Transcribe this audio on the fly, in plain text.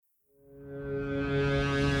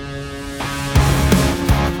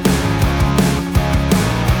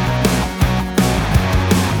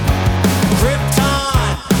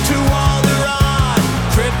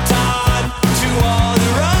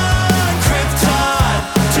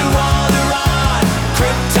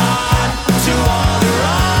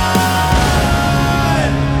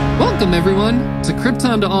to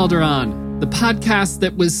Krypton to Alderaan, the podcast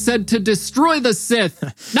that was said to destroy the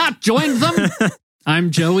Sith, not join them. I'm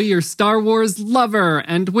Joey, your Star Wars lover,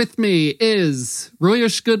 and with me is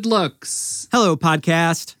Royish Good Looks. Hello,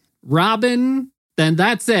 podcast. Robin, then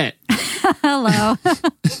that's it. Hello.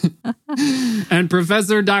 And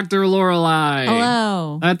Professor Dr. Lorelei.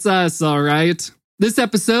 Hello. That's us, all right. This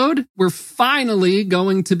episode, we're finally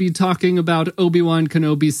going to be talking about Obi-Wan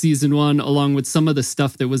Kenobi Season 1, along with some of the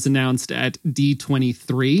stuff that was announced at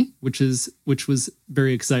D23, which was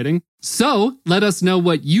very exciting. So, let us know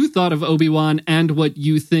what you thought of Obi-Wan and what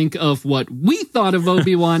you think of what we thought of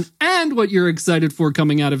Obi-Wan and what you're excited for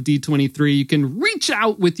coming out of D23. You can reach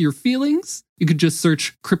out with your feelings. You could just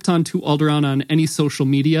search Krypton to Alderaan on any social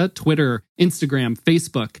media, Twitter, Instagram,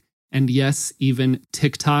 Facebook, and yes, even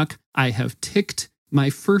TikTok. I have ticked my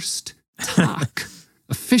first talk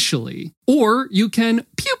officially. Or you can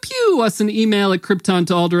pew us an email at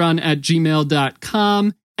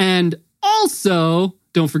kryptontoalderaan@gmail.com. And also,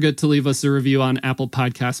 don't forget to leave us a review on Apple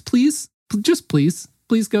Podcasts. Please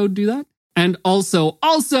go do that. And also,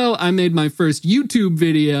 I made my first YouTube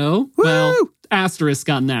video. Woo! Well, asterisk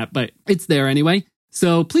on that, but it's there anyway.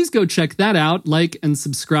 So please go check that out, like and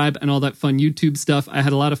subscribe and all that fun YouTube stuff. I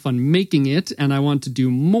had a lot of fun making it and I want to do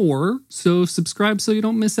more. So subscribe so you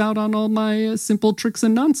don't miss out on all my simple tricks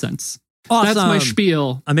and nonsense. Awesome. That's my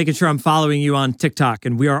spiel. I'm making sure I'm following you on TikTok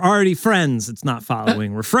and we are already friends. It's not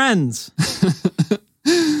following. We're friends.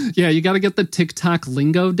 Yeah, you got to get the TikTok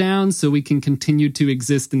lingo down so we can continue to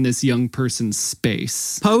exist in this young person's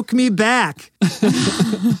space. Poke me back.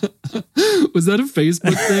 Was that a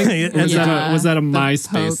Facebook thing? Or was that a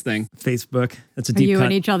MySpace thing? Facebook. That's a Are deep you cut.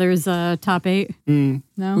 in each other's top 8? No?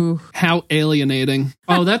 Ooh. How alienating.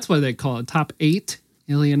 Oh, that's what they call it. Top 8?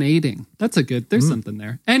 Alienating. That's a good, there's something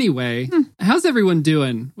there. Anyway, how's everyone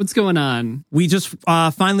doing? What's going on? We just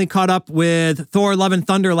finally caught up with Thor Love and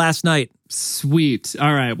Thunder last night. Sweet.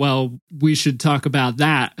 All right. Well, we should talk about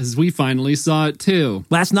that as we finally saw it too.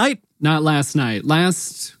 Last night? Not last night.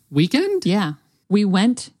 Last weekend? Yeah. We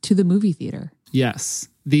went to the movie theater. Yes.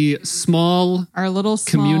 The small... Our little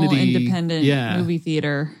small community, independent movie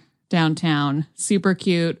theater downtown. Super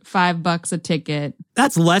cute. $5 a ticket.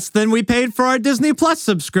 That's less than we paid for our Disney Plus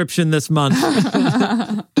subscription this month.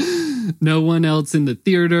 No one else in the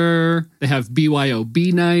theater. They have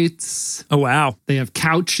BYOB nights. Oh, wow. They have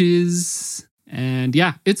couches. And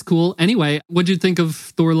yeah, it's cool. Anyway, what'd you think of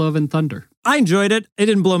Thor Love and Thunder? I enjoyed it. It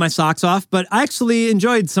didn't blow my socks off, but I actually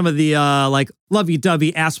enjoyed some of the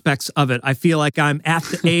lovey-dovey aspects of it. I feel like I'm at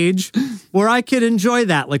the age where I could enjoy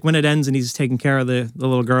that. Like when it ends and he's taking care of the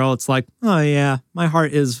little girl, it's like, oh yeah, my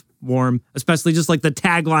heart is warm. Especially just like the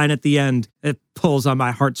tagline at the end. It pulls on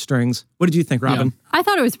my heartstrings. What did you think, Robin? Yeah. I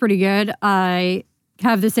thought it was pretty good. I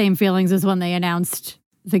have the same feelings as when they announced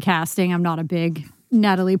the casting. I'm not a big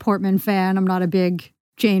Natalie Portman fan. I'm not a big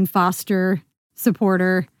Jane Foster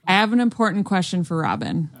supporter. I have an important question for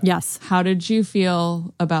Robin. Yes. How did you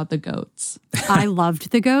feel about the goats? I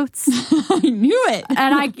loved the goats. I knew it.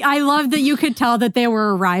 And I loved that you could tell that they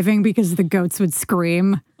were arriving because the goats would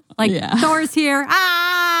scream. Like, Thor's here.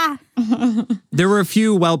 Ah! There were a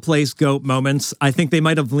few well-placed goat moments. I think they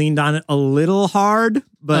might have leaned on it a little hard,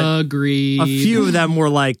 but Agreed. a few of them were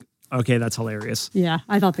like, okay, that's hilarious. Yeah,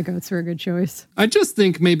 I thought the goats were a good choice. I just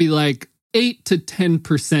think maybe like 8 to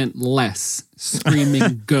 10% less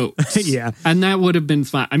screaming goats. Yeah. And that would have been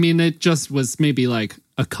fine. I mean, it just was maybe like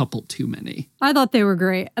a couple too many. I thought they were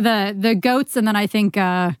great. The goats, and then I think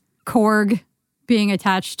Korg being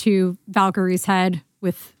attached to Valkyrie's head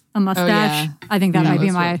with a mustache. yeah. I think that might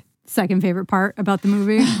be my second favorite part about the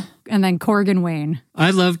movie. And then Korg and Wayne.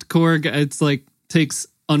 I loved Korg. It's like takes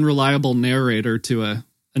unreliable narrator to a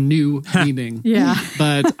new meaning. Yeah.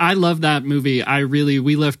 But I love that movie.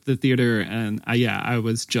 We left the theater and I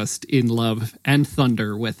was just in love and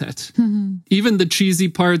thunder with it. Even the cheesy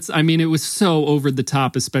parts, I mean, it was so over the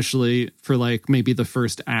top, especially for like maybe the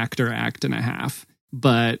first act or act and a half.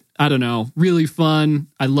 But I don't know, really fun.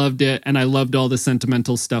 I loved it. And I loved all the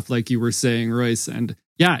sentimental stuff like you were saying, Royce. And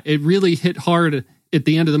yeah, it really hit hard at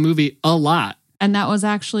the end of the movie a lot. And that was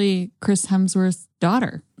actually Chris Hemsworth's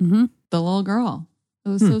daughter, the little girl. It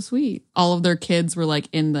was so sweet. All of their kids were like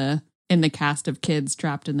in the cast of kids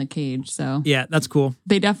trapped in the cage. So Yeah, that's cool.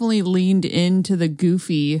 they definitely leaned into the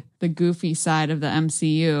goofy side of the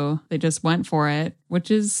MCU. They just went for it, which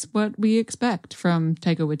is what we expect from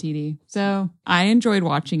Taika Waititi. So I enjoyed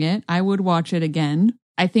watching it. I would watch it again.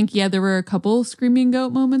 I think, there were a couple screaming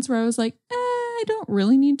goat moments where I was like, I don't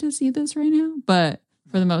really need to see this right now. But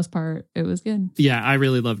for the most part, it was good. Yeah, I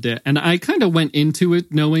really loved it. And I kind of went into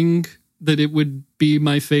it knowing that it would be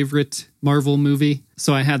my favorite Marvel movie.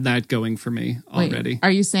 So I had that going for me already. Wait,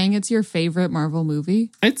 are you saying it's your favorite Marvel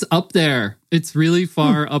movie? It's up there. It's really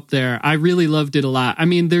far up there. I really loved it a lot. I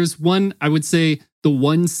mean, there's one, I would say the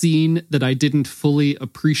one scene that I didn't fully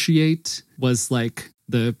appreciate was like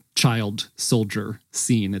the child soldier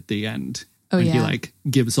scene at the end. Oh, when yeah. he like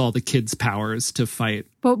gives all the kids powers to fight.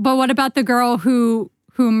 But what about the girl who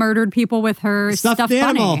murdered people with her stuffed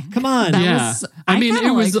animal. bunny? Come on. That Yeah. was- I mean, kinda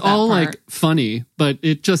it was liked that all part. like funny, but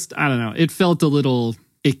it just, I don't know, it felt a little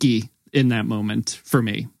icky in that moment for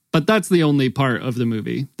me. But that's the only part of the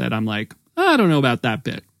movie that I'm like, I don't know about that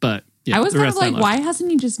bit. But yeah, I was the kind of rest I like, loved. why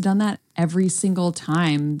hasn't he just done that every single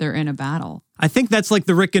time they're in a battle? I think that's like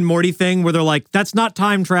the Rick and Morty thing where they're like, that's not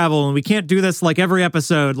time travel and we can't do this like every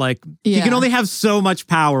episode. Like, you Yeah. can only have so much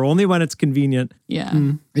power, only when it's convenient.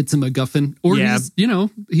 Yeah. It's a MacGuffin. Or Yeah.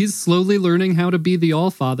 he's slowly learning how to be the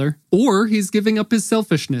All-Father. Or he's giving up his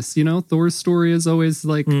selfishness. Thor's story is always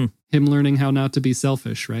like him learning how not to be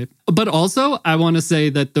selfish, right? But also, I want to say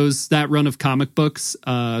that that run of comic books,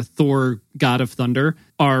 Thor, God of Thunder,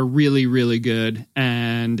 are really, really good.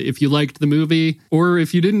 And if you liked the movie, or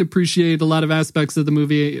if you didn't appreciate a lot of aspects of the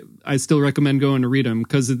movie, I still recommend going to read them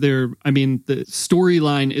because the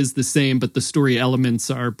storyline is the same, but the story elements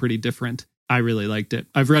are pretty different. I really liked it.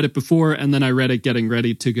 I've read it before, and then I read it getting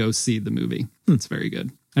ready to go see the movie. It's very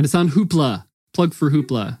good. And it's on Hoopla. Plug for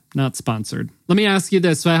Hoopla, not sponsored. Let me ask you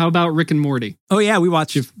this. How about Rick and Morty? Oh, yeah, we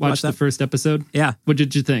watched Watched the that. first episode? Yeah. What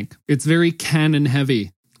did you think? It's very canon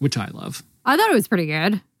heavy, which I love. I thought it was pretty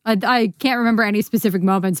good. I can't remember any specific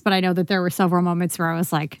moments, but I know that there were several moments where I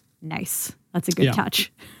was like, nice. That's a good Yeah.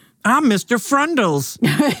 touch. I'm Mr. Frundles.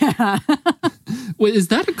 Wait, is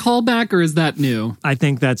that a callback or is that new? I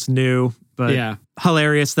think that's new, but Yeah.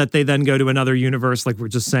 hilarious that they then go to another universe, like we're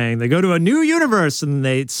just saying. They go to a new universe and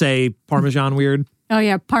they say Parmesan weird. Oh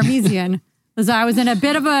yeah, Parmesan. So I was in a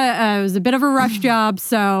bit of a rush job,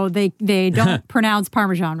 so they don't pronounce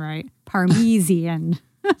Parmesan right. Parmesan.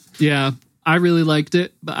 Yeah, I really liked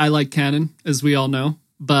it. But I like canon, as we all know.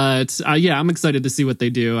 But yeah, I'm excited to see what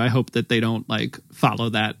they do. I hope that they don't like follow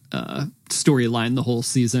that storyline the whole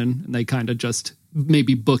season, and they kind of just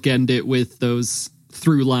maybe bookend it with those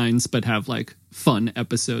through lines, but have like fun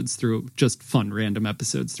episodes just fun random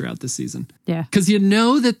episodes throughout the season. Yeah. Because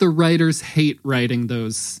that the writers hate writing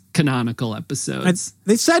those canonical episodes.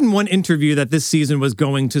 They said in one interview that this season was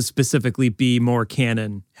going to specifically be more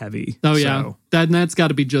canon heavy. Oh, yeah. So- That's got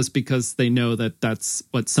to be just because they know that that's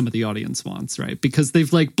what some of the audience wants, right? Because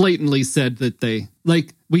they've like blatantly said that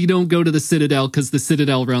we don't go to the Citadel because the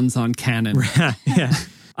Citadel runs on canon. Yeah.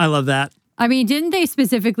 I love that. I mean, didn't they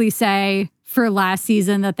specifically say for last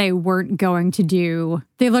season that they weren't going to do?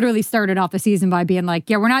 They literally started off the season by being like,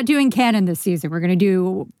 "Yeah, we're not doing canon this season. We're going to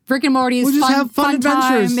do Rick and Morty's We'll just have fun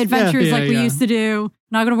adventures." adventures Yeah, like we yeah. used to do.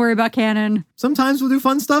 Not going to worry about canon." Sometimes we'll do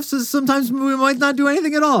fun stuff, so sometimes we might not do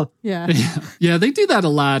anything at all. Yeah. Yeah, they do that a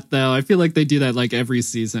lot, though. I feel like they do that like every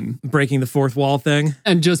season. Breaking the fourth wall thing.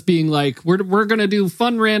 And just being like, we're going to do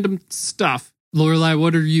fun random stuff. Lorelai,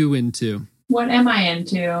 what are you into? What am I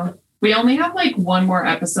into? We only have like one more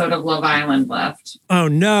episode of Love Island left. Oh,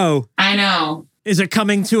 no. I know. Is it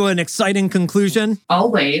coming to an exciting conclusion?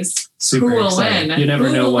 Always. Super Who will exciting. win? You never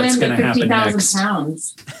Who know will what's win the going to happen 50,000 next.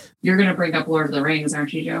 pounds? You're going to bring up Lord of the Rings,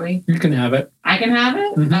 aren't you, Joey? You can have it. I can have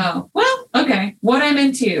it? Mhm. Oh, well, okay. What I'm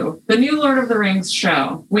into, the new Lord of the Rings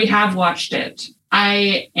show. We have watched it.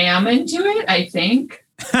 I am into it, I think.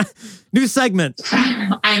 New segment.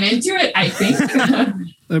 I'm into it, I think.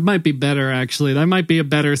 It might be better, actually. That might be a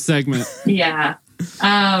better segment. Yeah.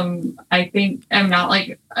 I think I'm not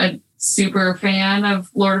like a super fan of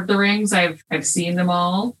Lord of the Rings. I've seen them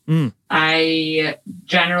all. Mm. I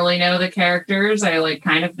generally know the characters. I like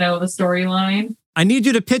kind of know the storyline. I need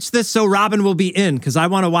you to pitch this so Robin will be in because I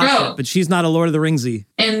want to watch Oh. it, but she's not a Lord of the Ringsy.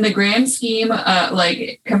 In the grand scheme,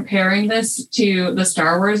 like comparing this to the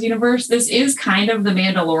Star Wars universe, this is kind of the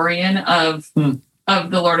Mandalorian of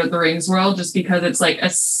the Lord of the Rings world, just because it's like a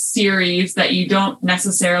series that you don't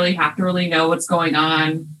necessarily have to really know what's going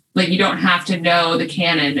on. Like you don't have to know the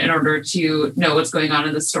canon in order to know what's going on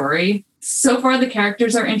in the story. So far, the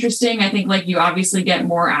characters are interesting. I think like you obviously get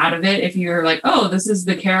more out of it if you're like, oh, this is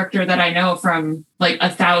the character that I know from like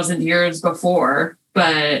 1,000 years before,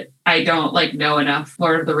 but I don't like know enough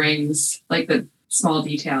Lord of the Rings, like the small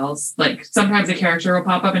details. Like sometimes a character will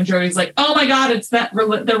pop up and Joey's like, oh my God, it's that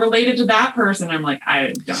they're related to that person. I'm like, I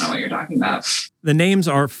don't know what you're talking about. The names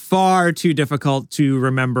are far too difficult to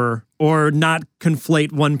remember or not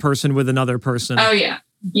conflate one person with another person. Oh yeah.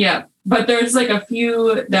 Yeah. But there's like a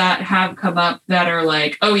few that have come up that are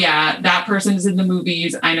like, oh yeah, that person is in the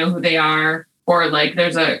movies. I know who they are. Or like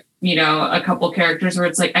there's a a couple characters where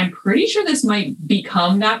it's like, I'm pretty sure this might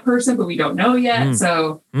become that person, but we don't know yet.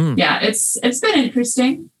 So yeah, it's been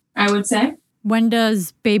interesting, I would say. When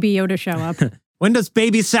does Baby Yoda show up? When does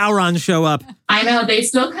Baby Sauron show up? I know they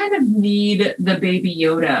still kind of need the Baby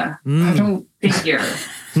Yoda. I don't figure.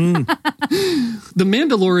 The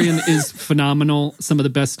Mandalorian is phenomenal. Some of the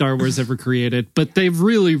best Star Wars ever created, but they've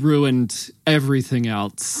really ruined everything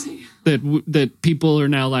else. That people are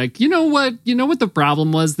now like, you know what the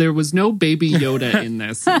problem was? There was no Baby Yoda in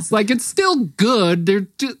this. It's like, it's still good. They're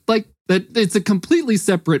just like that. It's a completely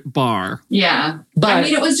separate bar. Yeah. But I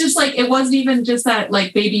mean, it was just like, it wasn't even just that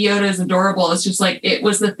like Baby Yoda is adorable. It's just like, it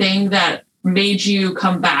was the thing that made you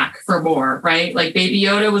come back for more, right? Like Baby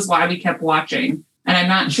Yoda was why we kept watching. And I'm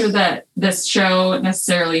not sure that this show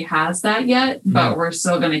necessarily has that yet, but we're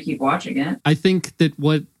still going to keep watching it. I think that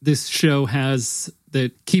what this show has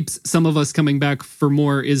that keeps some of us coming back for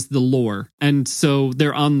more is the lore. And so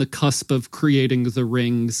they're on the cusp of creating the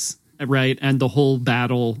rings, right? And the whole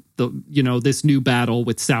battle, this new battle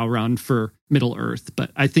with Sauron for Middle Earth.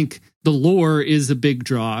 But I think the lore is a big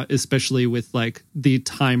draw, especially with like the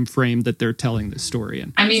time frame that they're telling the story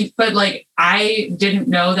in. I mean, but like, I didn't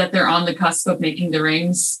know that they're on the cusp of making the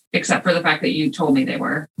rings, except for the fact that you told me they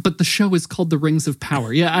were. But the show is called The Rings of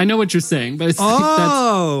Power. Yeah, I know what you're saying, but it's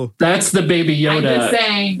that's the Baby Yoda. I'm just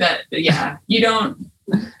saying that, yeah,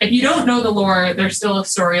 if you don't know the lore, there's still a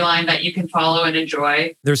storyline that you can follow and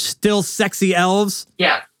enjoy. There's still sexy elves.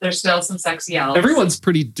 Yeah, there's still some sexy elves. Everyone's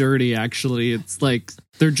pretty dirty, actually. It's like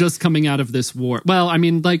they're just coming out of this war. Well, I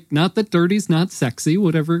mean, like, not that dirty's not sexy,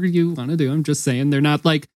 whatever you want to do. I'm just saying they're not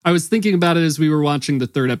like, I was thinking about it as we were watching the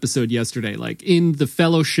third episode yesterday. Like in the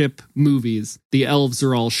Fellowship movies, the elves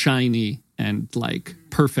are all shiny and like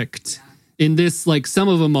perfect. In this, like some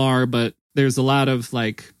of them are, but there's a lot of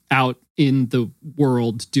like out in the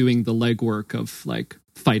world doing the legwork of like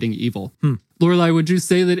fighting evil. Lorelai, would you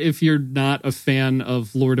say that if you're not a fan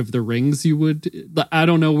of Lord of the Rings, you would? I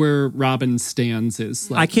don't know where Robin stands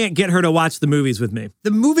is. Like, I can't get her to watch the movies with me.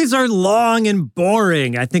 The movies are long and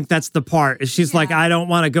boring. I think that's the part. She's like, I don't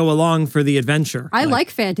want to go along for the adventure. I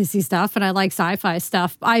like fantasy stuff and I like sci-fi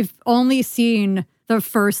stuff. I've only seen the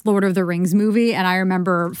first Lord of the Rings movie, and I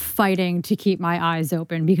remember fighting to keep my eyes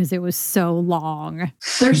open because it was so long.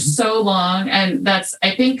 They're so long, and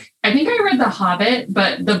I think I read The Hobbit,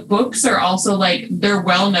 but the books are also like, they're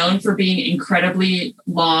well known for being incredibly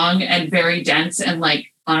long and very dense and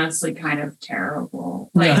like honestly kind of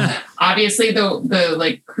terrible. Like obviously the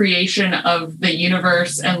like creation of the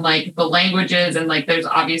universe and like the languages and like there's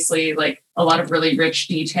obviously like a lot of really rich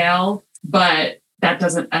detail, but that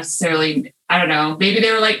doesn't necessarily, I don't know, maybe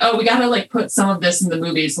they were like, oh, we got to like put some of this in the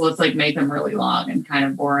movie, so let's like make them really long and kind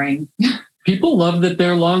of boring. People love that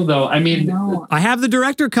they're long, though. I mean, I have the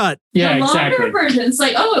director cut. Yeah, the longer exactly. version, it's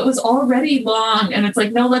like, oh, it was already long, and it's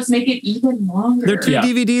like, no, let's make it even longer. They're 2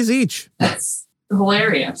 DVDs each. That's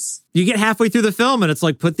hilarious. You get halfway through the film and it's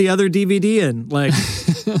like, put the other DVD in. Like,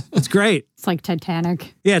 it's great. It's like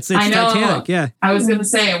Titanic. Yeah, it's Titanic. Yeah. I was going to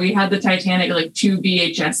say, we had the Titanic, like 2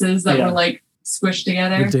 VHSs that were like squished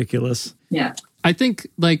together. Ridiculous. Yeah. I think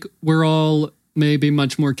like we're all maybe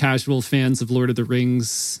much more casual fans of Lord of the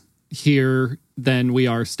Rings here than we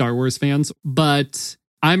are Star Wars fans, but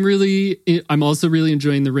I'm also really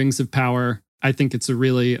enjoying the Rings of Power. I think it's a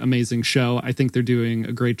really amazing show. I think they're doing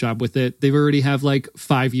a great job with it. They've already have like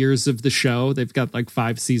 5 years of the show. They've got like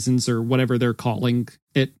 5 seasons or whatever they're calling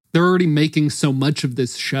it. They're already making so much of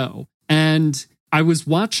this show. And I was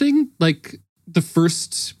watching like the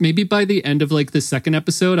first, maybe by the end of like the second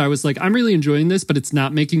episode, I was like, I'm really enjoying this, but it's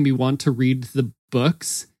not making me want to read the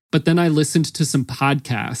books. But then I listened to some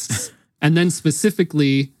podcasts and then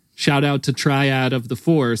specifically shout out to Triad of the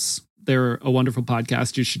Force. They're a wonderful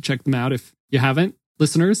podcast. You should check them out if you haven't,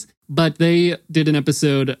 listeners. But they did an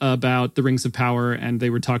episode about the Rings of Power and they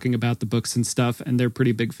were talking about the books and stuff. And they're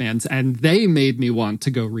pretty big fans. And they made me want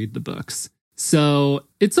to go read the books. So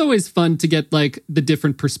it's always fun to get like the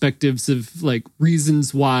different perspectives of like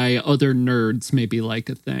reasons why other nerds maybe like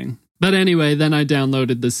a thing. But anyway, then I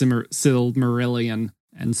downloaded the Silmarillion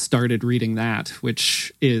and started reading that,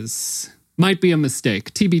 which might be a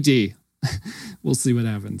mistake. TBD. We'll see what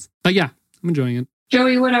happens. But yeah, I'm enjoying it.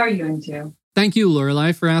 Joey, what are you into? Thank you,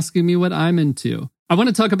 Lorelai, for asking me what I'm into. I want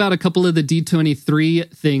to talk about a couple of the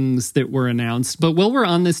D23 things that were announced. But while we're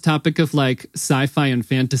on this topic of like sci-fi and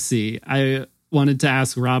fantasy, I wanted to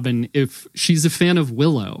ask Robin if she's a fan of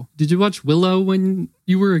Willow. Did you watch Willow when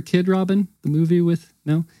you were a kid, Robin? The movie with,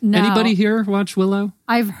 no? Anybody here watch Willow?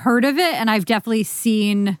 I've heard of it and I've definitely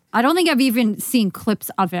seen, I don't think I've even seen clips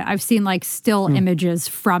of it. I've seen like still images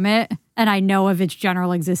from it. and I know of its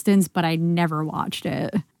general existence, but I never watched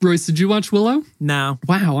it. Royce, did you watch Willow? No.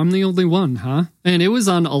 Wow, I'm the only one, huh? And it was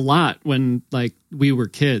on a lot when like we were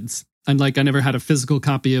kids. And like I never had a physical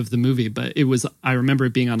copy of the movie, but I remember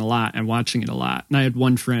it being on a lot and watching it a lot. And I had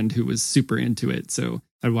one friend who was super into it, so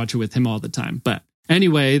I'd watch it with him all the time. But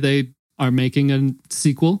anyway, they are making a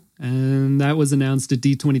sequel, and that was announced at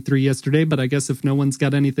D23 yesterday. But I guess if no one's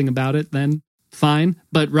got anything about it, then fine.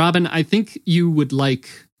 But Robin, I think you would like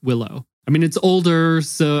Willow. I mean, it's older,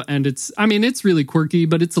 it's really quirky,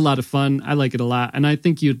 but it's a lot of fun. I like it a lot, and I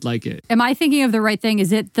think you'd like it. Am I thinking of the right thing?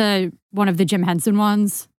 Is it one of the Jim Henson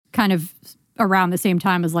ones? Kind of around the same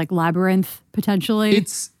time as like Labyrinth, potentially?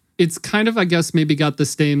 It's kind of, I guess, maybe got the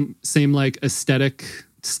same like aesthetic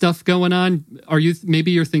stuff going on.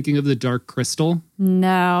 Maybe you're thinking of the Dark Crystal?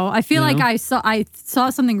 No, I feel like I saw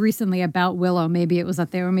something recently about Willow. Maybe it was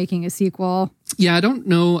that they were making a sequel. Yeah, I don't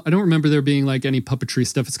know. I don't remember there being like any puppetry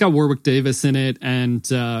stuff. It's got Warwick Davis in it and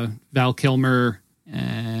Val Kilmer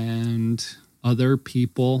and other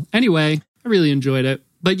people. Anyway, I really enjoyed it.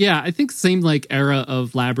 But yeah, I think same like era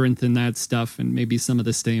of Labyrinth and that stuff, and maybe some of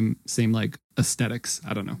the same like aesthetics.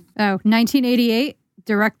 I don't know. Oh, 1988,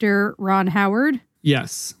 director Ron Howard.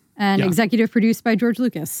 Yes. And executive produced by George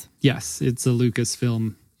Lucas. Yes, it's a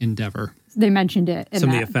Lucasfilm endeavor. They mentioned it in Some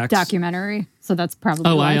of that the effects. documentary, so that's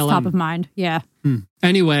probably why it's top of mind. Yeah.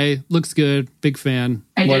 Anyway, looks good. Big fan.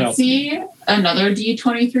 I What did else? see another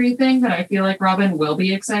D23 thing that I feel like Robin will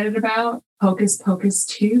be excited about. Hocus Pocus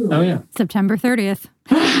 2. Oh, yeah. September 30th.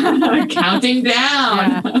 Counting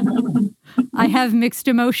down. I have mixed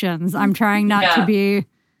emotions. I'm trying not to be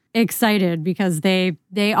excited because they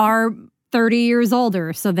are 30 years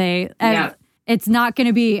older. So it's not going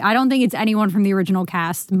to be, I don't think it's anyone from the original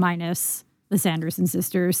cast minus the Sanderson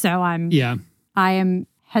sisters. So I am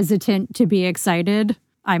hesitant to be excited.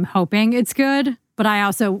 I'm hoping it's good, but I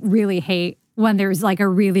also really hate when there's like a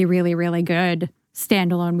really, really, really good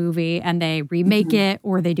standalone movie and they remake it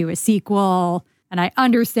or they do a sequel. And I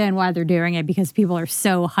understand why they're doing it because people are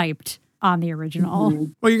so hyped on the original.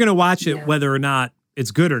 Well, you're going to watch it whether or not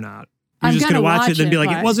it's good or not. You're I'm just going to gonna watch it and then be like,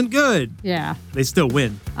 but- it wasn't good. Yeah. They still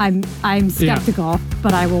win. I'm skeptical,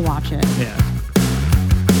 but I will watch it. Yeah.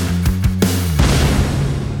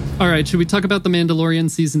 All right, should we talk about the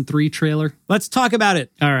Mandalorian Season 3 trailer? Let's talk about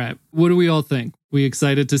it. All right, what do we all think? We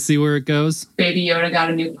excited to see where it goes? Baby Yoda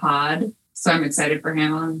got a new pod, so I'm excited for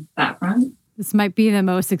him on that front. This might be the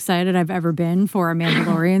most excited I've ever been for a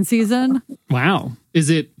Mandalorian season. Wow.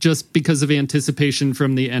 Is it just because of anticipation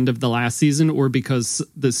from the end of the last season or because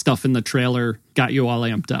the stuff in the trailer got you all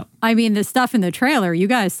amped up? I mean, the stuff in the trailer, you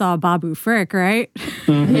guys saw Babu Frick, right?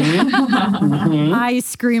 I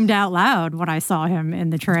screamed out loud when I saw him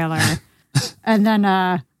in the trailer. And then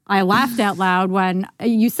I laughed out loud when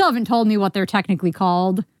you still haven't told me what they're technically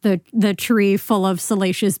called. The tree full of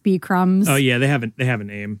salacious bee crumbs. Oh, yeah. They have a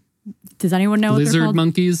name. Does anyone know what they're Lizard called?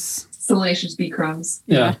 monkeys? Salacious bee crumbs.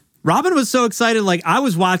 Yeah. Robin was so excited. Like, I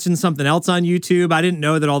was watching something else on YouTube. I didn't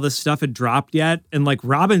know that all this stuff had dropped yet. And like,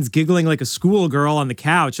 Robin's giggling like a schoolgirl on the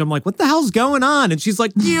couch. I'm like, what the hell's going on? And she's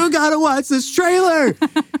like, you gotta watch this trailer.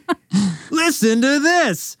 Listen to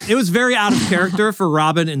this. It was very out of character for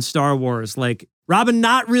Robin in Star Wars. Like, Robin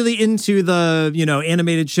not really into the,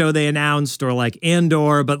 animated show they announced or like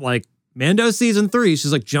Andor, but like Mando season 3,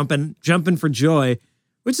 she's like jumping for joy.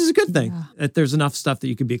 Which is a good thing, that there's enough stuff that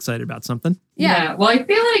you could be excited about something. Yeah. Well, I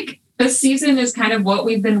feel like this season is kind of what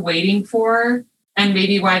we've been waiting for, and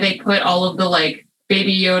maybe why they put all of the like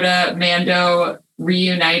Baby Yoda, Mando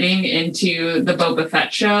reuniting into the Boba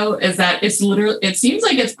Fett show is that it seems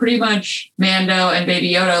like it's pretty much Mando and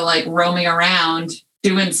Baby Yoda like roaming around,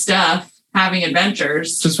 doing stuff, having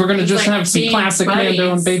adventures. We're going to just like have some being classic buddies.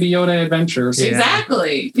 Mando and Baby Yoda adventures. Yeah.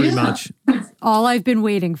 Exactly. Pretty much. All I've been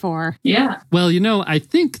waiting for. Yeah. Well, I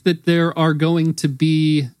think that there are going to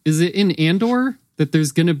be, is it in Andor? That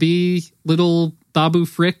there's going to be little Babu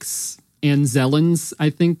Fricks and Zellans,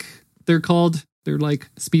 I think they're called. They're like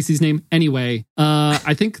species name. Anyway,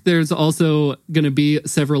 I think there's also going to be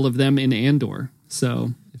several of them in Andor.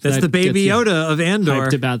 So if That's that the Baby gets you Yoda of Andor.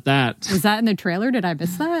 hyped about that. Was that in the trailer? Did I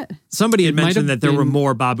miss that? Somebody had It might mentioned have that there were been-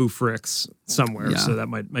 more Babu Fricks somewhere, Yeah. so that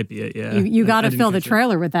might be it. Yeah, You got I to didn't fill the catch it.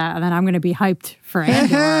 trailer with that, and then I'm going to be hyped for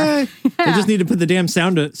Andor. They just need to put the damn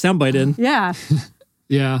soundbite in. Yeah.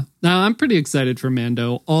 Yeah. No, I'm pretty excited for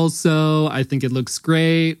Mando. Also, I think it looks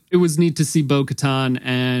great. It was neat to see Bo-Katan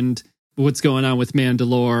and what's going on with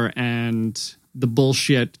Mandalore and the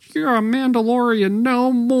bullshit. You're a Mandalorian,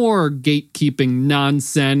 no more gatekeeping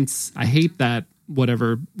nonsense. I hate that.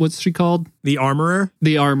 Whatever. What's she called? The Armorer.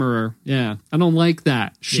 The Armorer. Yeah. I don't like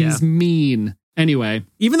that. She's Yeah. mean. Anyway.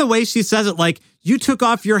 Even the way she says it, like, you took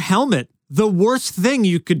off your helmet the worst thing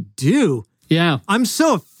you could do. Yeah. I'm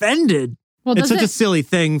so offended. Well, It's such a silly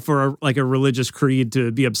thing for a religious creed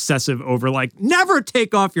to be obsessive over, like, never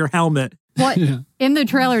take off your helmet. What in the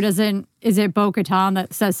trailer is it Bo-Katan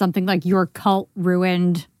that says something like your cult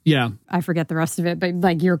ruined? Yeah. I forget the rest of it, but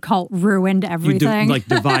like your cult ruined everything.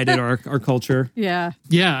 Divided our culture. Yeah.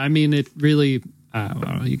 Yeah. I mean, it really,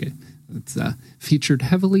 it's featured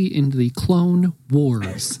heavily in the Clone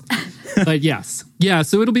Wars. But yes. Yeah.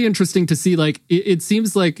 So it'll be interesting to see, like, it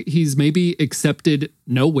seems like he's maybe accepted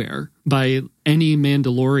nowhere by any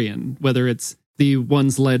Mandalorian, whether it's the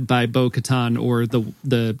ones led by Bo-Katan or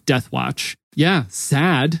the Death Watch. Yeah,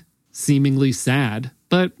 sad, seemingly sad,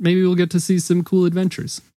 but maybe we'll get to see some cool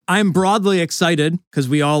adventures. I'm broadly excited because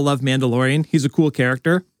we all love Mandalorian. He's a cool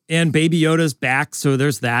character. And Baby Yoda's back, so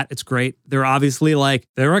there's that. It's great. They're obviously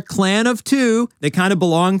they're a clan of two. They kind of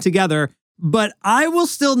belong together. But I will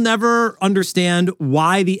still never understand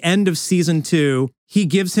why the end of season 2, he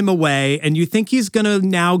gives him away, and you think he's going to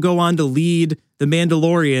now go on to lead the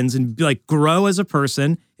Mandalorians and grow as a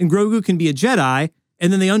person, and Grogu can be a Jedi,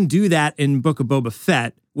 and then they undo that in Book of Boba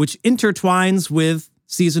Fett, which intertwines with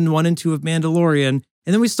season 1 and 2 of Mandalorian,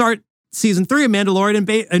 and then we start season 3 of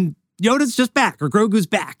Mandalorian, and Yoda's just back, or Grogu's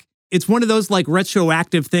back. It's one of those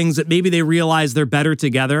retroactive things that maybe they realize they're better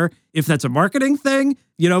together. If that's a marketing thing,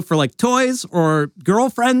 for toys or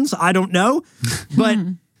girlfriends, I don't know. But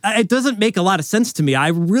it doesn't make a lot of sense to me. I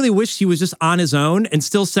really wish he was just on his own and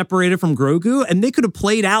still separated from Grogu. And they could have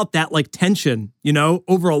played out that tension,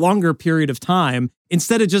 over a longer period of time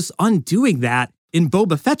instead of just undoing that in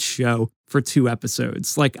Boba Fett's show for 2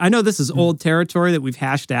 episodes. I know this is old territory that we've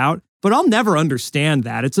hashed out, but I'll never understand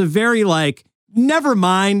that. It's a very never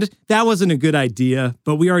mind, that wasn't a good idea,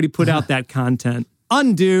 but we already put out that content.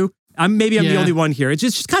 Undo. Maybe I'm the only one here. It's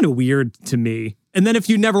just kind of weird to me. And then if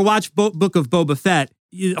you never watch Book of Boba Fett,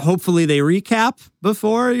 hopefully they recap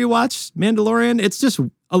before you watch Mandalorian. It's just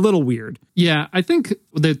a little weird. Yeah, I think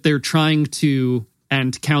that they're trying to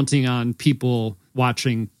and counting on people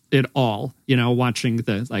watching it all, watching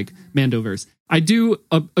the Mandoverse. I do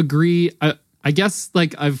agree. I guess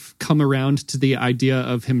I've come around to the idea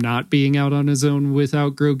of him not being out on his own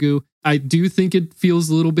without Grogu. I do think it feels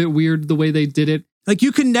a little bit weird the way they did it.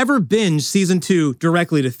 You can never binge season 2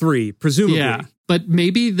 directly to 3, presumably. Yeah, but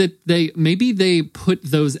maybe they put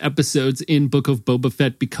those episodes in Book of Boba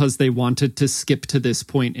Fett because they wanted to skip to this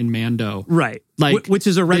point in Mando. Right. Which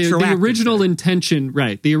is a retroactive. The original intention,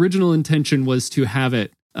 right. The original intention was to have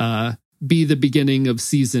it be the beginning of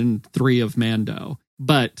season 3 of Mando.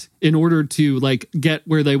 But in order to get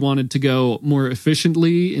where they wanted to go more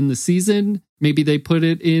efficiently in the season, maybe they put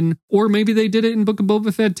it in, or maybe they did it in Book of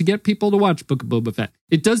Boba Fett to get people to watch Book of Boba Fett.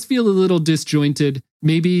 It does feel a little disjointed.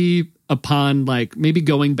 Maybe upon maybe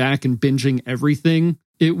going back and binging everything,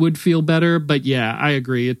 it would feel better. But yeah, I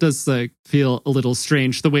agree. It does feel a little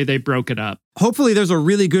strange the way they broke it up. Hopefully there's a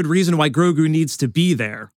really good reason why Grogu needs to be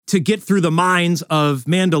there to get through the minds of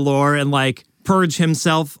Mandalore and purge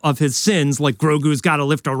himself of his sins. Grogu's got to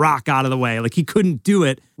lift a rock out of the way. He couldn't do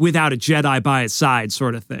it without a Jedi by his side,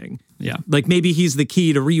 sort of thing. Yeah. Maybe he's the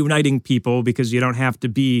key to reuniting people because you don't have to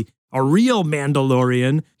be a real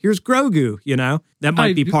Mandalorian. Here's Grogu, that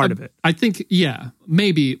might be part of it. I think, yeah,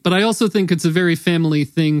 maybe. But I also think it's a very family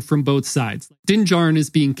thing from both sides. Din Djarin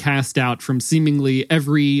is being cast out from seemingly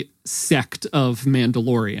every sect of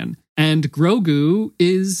Mandalorian. And Grogu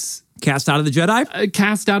is cast out of the Jedi?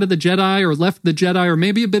 Cast out of the Jedi or left the Jedi or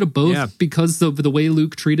maybe a bit of both because of the way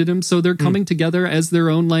Luke treated him. So they're coming together as their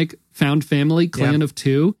own found family clan of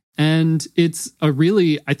 2. And it's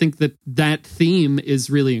I think that theme is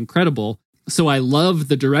really incredible. So I love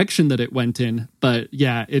the direction that it went in. But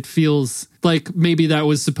yeah, it feels like maybe that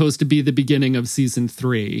was supposed to be the beginning of season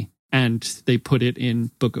 3 and they put it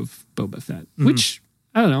in Book of Boba Fett, which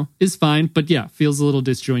I don't know, is fine. But yeah, feels a little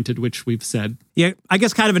disjointed, which we've said. Yeah, I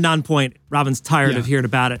guess kind of a non-point. Robin's tired of hearing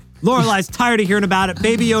about it. Lorelai's tired of hearing about it.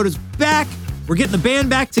 Baby Yoda's back. We're getting the band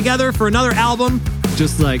back together for another album.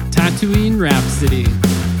 Just like Tatooine Rhapsody.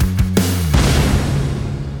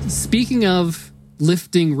 Speaking of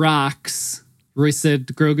lifting rocks, Roy said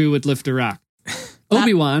Grogu would lift a rock.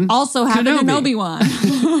 Obi-Wan. Also happened in Obi-Wan.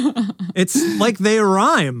 It's like they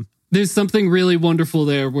rhyme. There's something really wonderful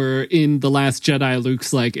there where in The Last Jedi,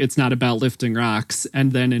 Luke's it's not about lifting rocks.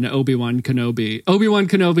 And then in Obi-Wan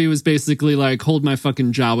Kenobi was basically hold my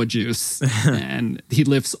fucking Jawa juice. And he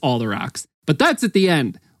lifts all the rocks. But that's at the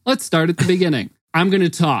end. Let's start at the beginning. I'm going to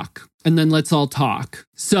talk and then let's all talk.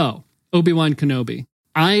 So, Obi-Wan Kenobi.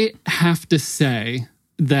 I have to say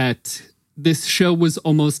that this show was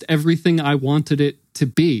almost everything I wanted it to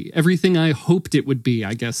be, everything I hoped it would be,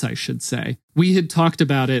 I guess I should say. We had talked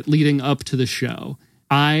about it leading up to the show.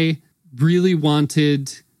 I really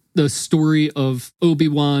wanted the story of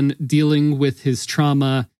Obi-Wan dealing with his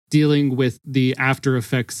trauma, dealing with the after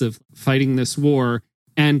effects of fighting this war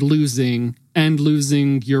and losing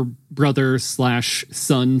your brother /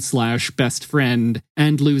 son / best friend,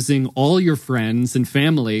 and losing all your friends and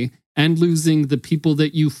family, and losing the people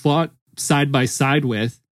that you fought side by side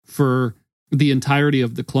with for the entirety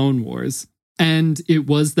of the Clone Wars. And it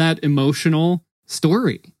was that emotional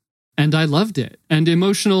story. And I loved it. And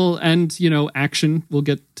emotional and, action, we'll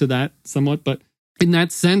get to that somewhat. But in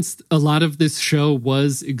that sense, a lot of this show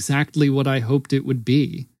was exactly what I hoped it would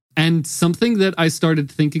be. And something that I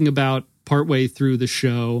started thinking about partway through the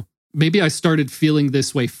show, maybe I started feeling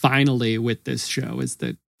this way finally with this show, is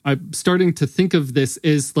that I'm starting to think of this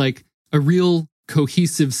as like a real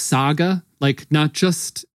cohesive saga, like not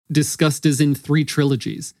just discussed as in 3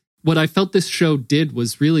 trilogies. What I felt this show did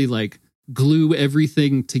was really like glue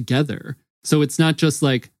everything together. So it's not just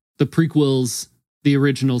like the prequels, the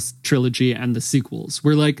original trilogy, and the sequels.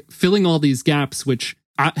 We're like filling all these gaps, which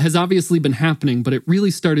has obviously been happening, but it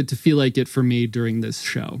really started to feel like it for me during this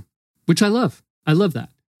show, which I love. I love that.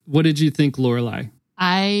 What did you think, Lorelai?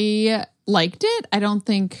 I liked it. I don't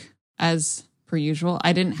think, as per usual,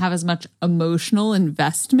 I didn't have as much emotional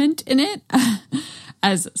investment in it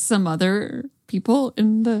as some other people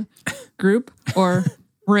in the group or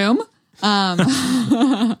room.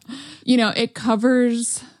 It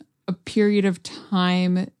covers a period of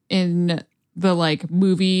time in the like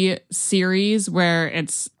movie series where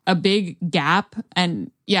it's a big gap,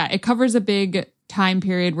 and it covers a big time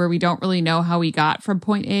period where we don't really know how we got from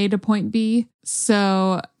point A to point B.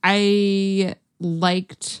 So I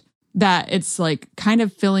liked that it's like kind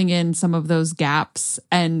of filling in some of those gaps,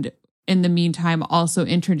 and in the meantime also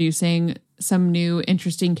introducing some new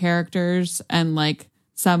interesting characters and like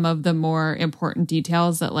some of the more important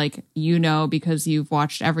details that like because you've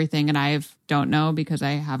watched everything and I don't know because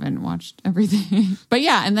I haven't watched everything. But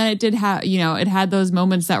and then it did have, it had those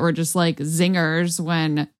moments that were just like zingers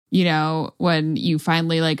when you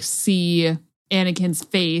finally like see Anakin's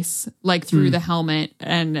face like through the helmet,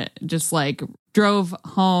 and just like drove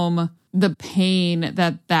home the pain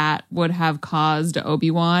that would have caused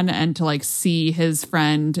Obi-Wan, and to like see his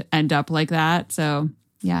friend end up like that. So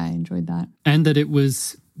I enjoyed that. And that it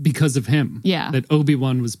was because of him. Yeah. That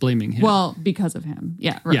Obi-Wan was blaming him. Well, because of him.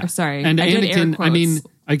 Yeah. Yeah. Sorry. And Anakin, I mean,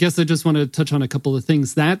 I guess I just want to touch on a couple of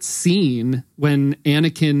things. That scene when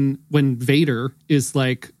Vader is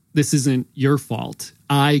like, this isn't your fault,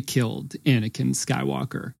 I killed Anakin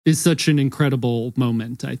Skywalker, is such an incredible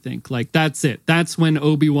moment, I think. Like, that's it. That's when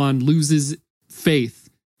Obi-Wan loses faith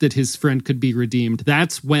that his friend could be redeemed.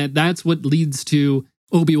 That's what leads to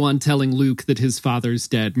Obi-Wan telling Luke that his father's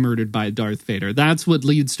dead, murdered by Darth Vader. That's what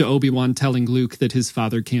leads to Obi-Wan telling Luke that his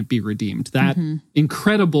father can't be redeemed. That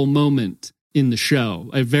incredible moment in the show,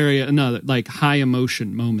 another like high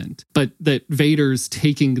emotion moment, but that Vader's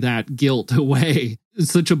taking that guilt away.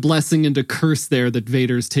 It's such a blessing and a curse there that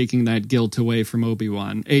Vader's taking that guilt away from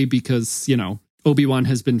Obi-Wan. A, because, Obi-Wan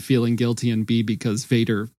has been feeling guilty, and B, because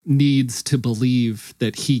Vader needs to believe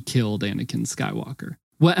that he killed Anakin Skywalker.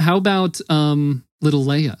 How about little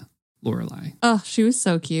Leia, Lorelai? Oh, she was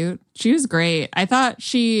so cute. She was great. I thought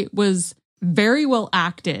she was very well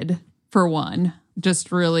acted, for one.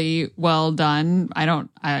 Just really well done. I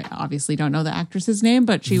obviously don't know the actress's name,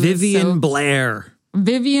 but she was Vivian Blair.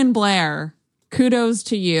 Vivian Blair. Kudos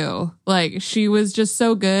to you. Like, she was just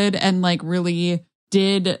so good, and like really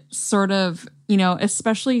did sort of,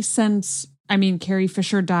 especially since, Carrie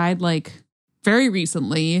Fisher died like very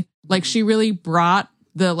recently. Like, she really brought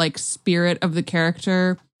the like spirit of the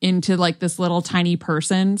character into like this little tiny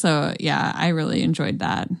person. So I really enjoyed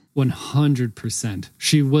that. 100%.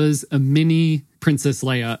 She was a mini Princess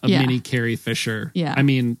Leia, a mini Carrie Fisher. Yeah.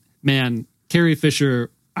 Carrie Fisher,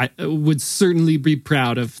 I would certainly be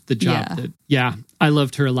proud of the job. I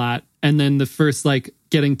loved her a lot. And then the first like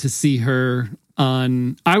getting to see her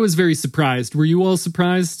I was very surprised. Were you all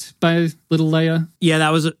surprised by little Leia? Yeah, that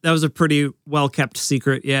was a pretty well kept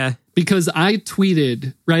secret. Yeah. Because I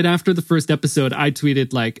tweeted right after the first episode, I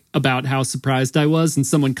tweeted like about how surprised I was, and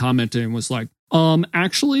someone commented and was like,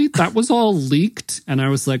 actually, that was all leaked. And I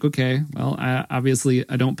was like, okay, well, I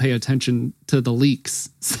don't pay attention to the leaks.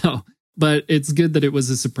 So, but it's good that it was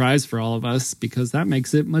a surprise for all of us, because that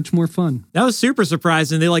makes it much more fun. That was super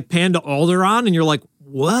surprising. They like panned to Alderaan and you're like,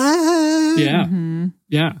 what? Yeah.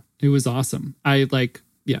 Yeah. It was awesome.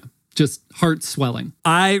 just heart swelling.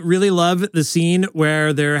 I really love the scene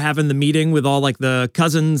where they're having the meeting with all like the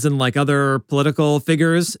cousins and like other political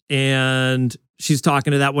figures. And she's talking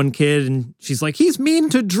to that one kid and she's like, he's mean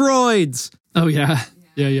to droids. Oh, yeah.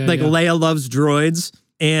 Yeah. Like Leia loves droids.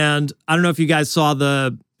 And I don't know if you guys saw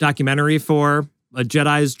the documentary for A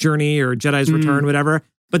Jedi's Journey or Jedi's Return, whatever,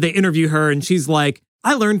 but they interview her and she's like,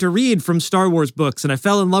 I learned to read from Star Wars books and I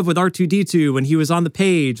fell in love with R2-D2 when he was on the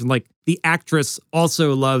page. And like the actress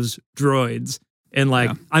also loves droids. And like,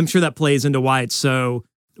 I'm sure that plays into why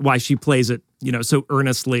she plays it, you know, so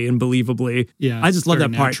earnestly and believably. Yeah. I just love that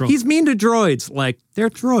natural. part. He's mean to droids. Like they're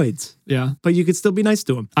droids. Yeah. But you could still be nice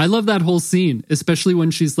to him. I love that whole scene, especially when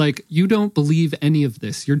she's like, you don't believe any of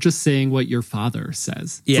this. You're just saying what your father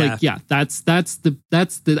says. It's like, that's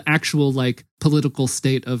the actual like political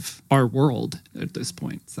state of our world at this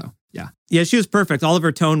point. So yeah. Yeah, she was perfect. All of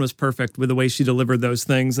her tone was perfect with the way she delivered those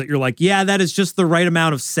things that you're like, yeah, that is just the right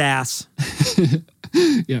amount of sass.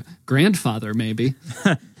 Yeah. Grandfather, maybe.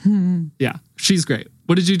 Yeah. She's great.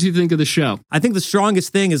 What did you two think of the show? I think the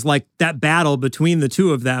strongest thing is like that battle between the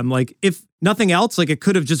two of them. Like if nothing else, like it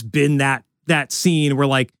could have just been that scene where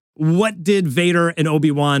like, what did Vader and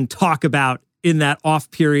Obi-Wan talk about in that off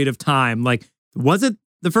period of time? Like, was it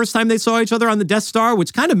the first time they saw each other on the Death Star,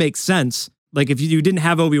 which kind of makes sense. Like if you didn't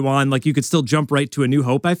have Obi-Wan, like you could still jump right to A New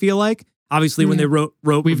Hope, I feel like. Obviously, when they wrote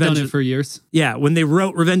We've done it for years. Yeah, when they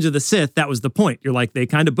wrote Revenge of the Sith, that was the point. You're like, they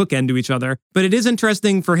kind of bookend to each other. But it is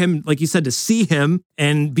interesting for him, like you said, to see him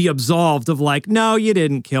and be absolved of like, no, you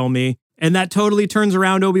didn't kill me. And that totally turns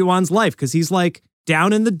around Obi-Wan's life because he's like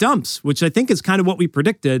down in the dumps, which I think is kind of what we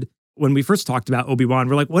predicted when we first talked about Obi-Wan.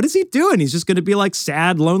 We're like, what is he doing? He's just going to be like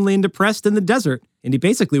sad, lonely, and depressed in the desert. And he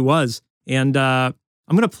basically was. And I'm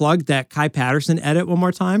going to plug that Kai Patterson edit one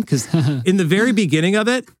more time because in the very beginning of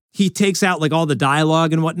it, he takes out like all the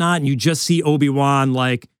dialogue and whatnot, and you just see Obi-Wan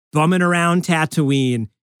like bumming around Tatooine.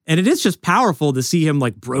 And it is just powerful to see him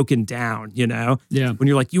like broken down, you know? Yeah. When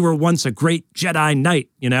you're like, you were once a great Jedi Knight,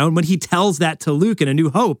 you know? And when he tells that to Luke in A New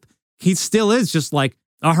Hope, he still is just like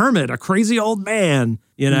a hermit, a crazy old man,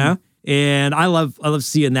 you know? And I love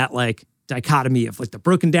seeing that like dichotomy of like the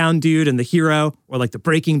broken down dude and the hero, or like the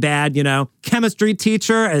Breaking Bad, you know, chemistry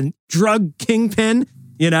teacher and drug kingpin,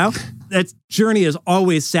 you know? That journey is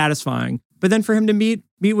always satisfying. But then for him to meet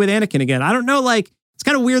with Anakin again, I don't know, like, it's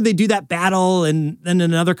kind of weird they do that battle and then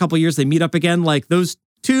in another couple of years they meet up again. Like those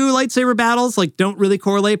two lightsaber battles, like don't really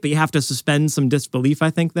correlate, but you have to suspend some disbelief, I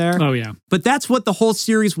think, there. Oh, yeah. But that's what the whole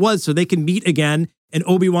series was, so they can meet again and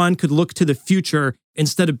Obi-Wan could look to the future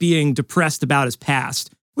instead of being depressed about his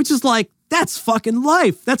past, which is like, that's fucking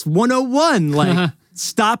life. That's 101. Like,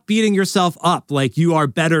 stop beating yourself up like you are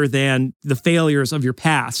better than the failures of your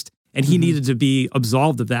past. And he needed to be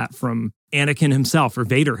absolved of that from Anakin himself or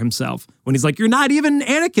Vader himself when he's like, you're not even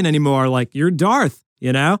Anakin anymore. Like, you're Darth,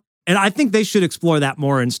 you know? And I think they should explore that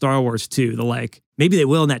more in Star Wars too. The like, maybe they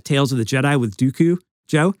will in that Tales of the Jedi with Dooku,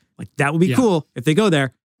 Joe. Like, that would be cool if they go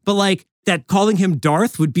there. But like, that calling him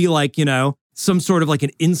Darth would be like, you know, some sort of like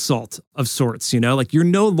an insult of sorts, you know? Like, you're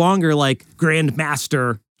no longer like Grand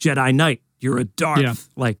Master Jedi Knight. You're a Darth. Yeah.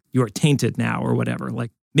 Like, you are tainted now or whatever.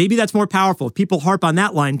 Like, maybe that's more powerful. People harp on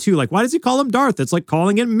that line too. Like, why does he call him Darth? It's like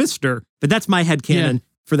calling him Mr. But that's my headcanon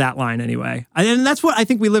for that line anyway. And that's what I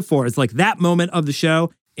think we live for. It's like that moment of the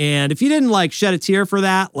show. And if you didn't like shed a tear for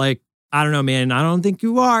that, like, I don't know, man. I don't think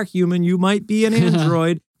you are human. You might be an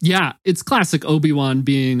android. Yeah, it's classic Obi-Wan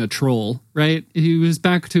being a troll, right? He was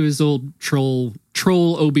back to his old troll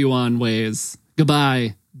Obi-Wan ways.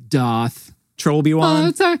 Goodbye, Darth. Troll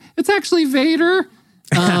Obi-Wan. It's actually Vader.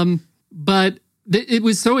 But it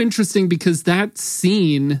was so interesting because that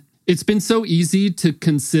scene, it's been so easy to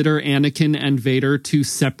consider Anakin and Vader two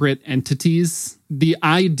separate entities. The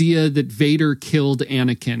idea that Vader killed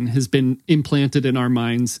Anakin has been implanted in our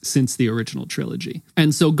minds since the original trilogy.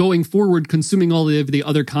 And so going forward, consuming all of the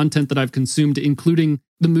other content that I've consumed, including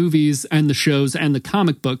the movies and the shows and the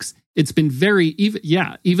comic books, it's been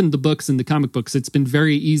even the books and the comic books, it's been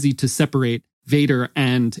very easy to separate Vader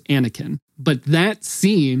and Anakin. But that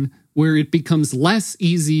scene where it becomes less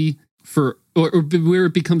easy or where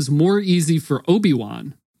it becomes more easy for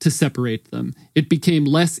Obi-Wan to separate them, it became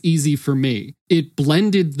less easy for me. It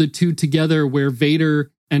blended the two together where Vader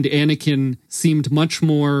and Anakin seemed much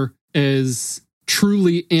more as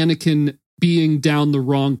truly Anakin being down the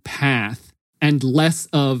wrong path and less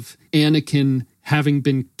of Anakin having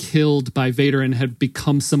been killed by Vader and had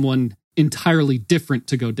become someone entirely different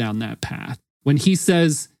to go down that path. When he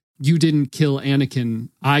says, "You didn't kill Anakin,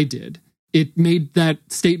 I did," it made that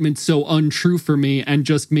statement so untrue for me and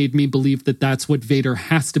just made me believe that that's what Vader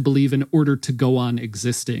has to believe in order to go on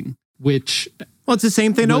existing. which Well, it's the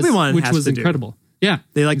same thing was, Obi-Wan which has was to do. incredible. Yeah,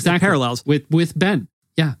 They like exactly. parallels. with Ben.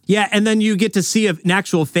 Yeah. Yeah, and then you get to see an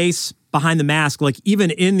actual face behind the mask. Like,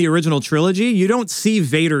 even in the original trilogy, you don't see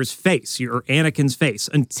Vader's face or Anakin's face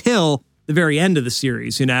until the very end of the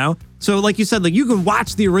series, you know? So, like you said, like, you can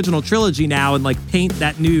watch the original trilogy now and, like, paint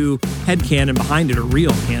that new headcanon behind it, or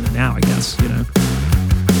real canon now, I guess, you know?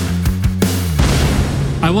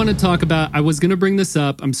 I want to talk about, I was going to bring this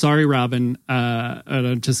up. I'm sorry, Robin.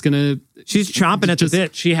 I'm just going to... She's chomping at the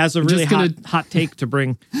bit. She has a really hot take to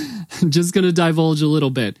bring. Just going to divulge a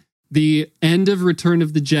little bit. The end of Return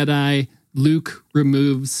of the Jedi, Luke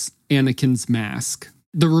removes Anakin's mask.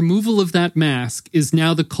 The removal of that mask is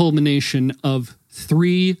now the culmination of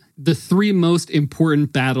the three most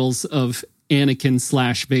important battles of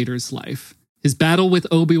Anakin / Vader's life. His battle with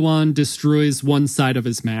Obi-Wan destroys one side of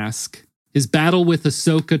his mask. His battle with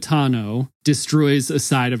Ahsoka Tano destroys a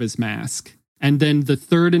side of his mask. And then the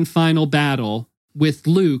third and final battle with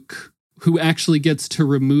Luke, who actually gets to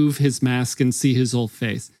remove his mask and see his whole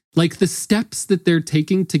face. Like, the steps that they're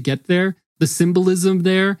taking to get there, the symbolism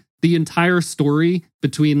there, the entire story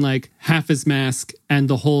between like half his mask and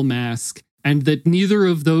the whole mask, and that neither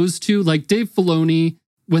of those two, like Dave Filoni,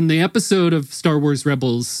 when the episode of Star Wars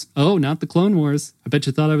Rebels, oh, not the Clone Wars. I bet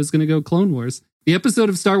you thought I was going to go Clone Wars. The episode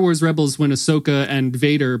of Star Wars Rebels when Ahsoka and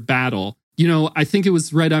Vader battle, you know, I think it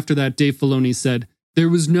was right after that Dave Filoni said,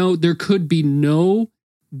 there could be no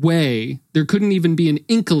way, there couldn't even be an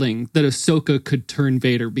inkling that Ahsoka could turn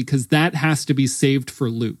Vader, because that has to be saved for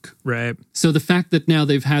Luke. Right. So the fact that now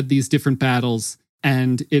they've had these different battles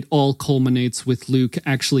and it all culminates with Luke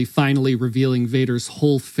actually finally revealing Vader's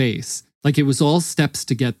whole face, like it was all steps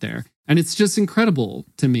to get there. And it's just incredible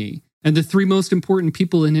to me. And the three most important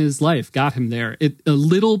people in his life got him there. A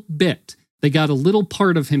little bit. They got a little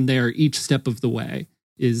part of him there each step of the way.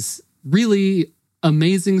 Is really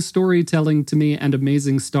amazing storytelling to me and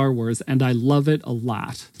amazing Star Wars. And I love it a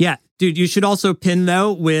lot. Yeah, dude, you should also pin,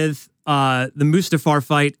 though, with the Mustafar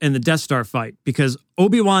fight and the Death Star fight, because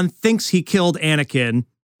Obi-Wan thinks he killed Anakin,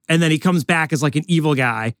 and then he comes back as like an evil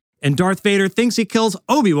guy. And Darth Vader thinks he kills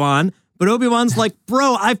Obi-Wan, but Obi-Wan's like,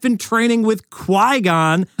 bro, I've been training with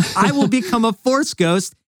Qui-Gon. I will become a Force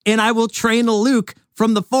ghost, and I will train Luke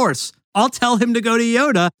from the Force. I'll tell him to go to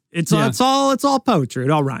Yoda. It's all poetry.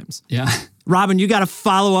 It all rhymes. Yeah. Robin, you got to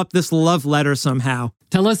follow up this love letter somehow.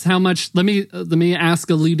 Tell us how much, let me ask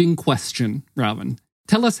a leading question, Robin.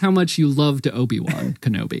 Tell us how much you loved Obi-Wan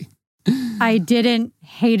Kenobi. I didn't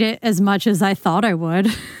hate it as much as I thought I would.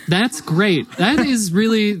 That's great.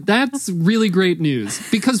 That's really great news,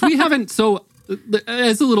 because we haven't, so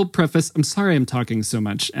as a little preface, I'm sorry I'm talking so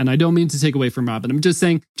much, and I don't mean to take away from Robin. I'm just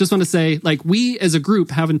want to say, like, we as a group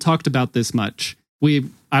haven't talked about this much.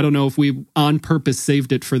 I don't know if we on purpose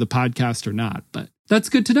saved it for the podcast or not, but that's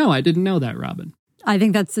good to know. I didn't know that, Robin. I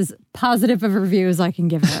think that's as positive of a review as I can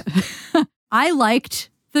give it. I liked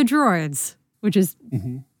the droids, which is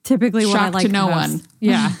typically what I like. Shock to no most. one.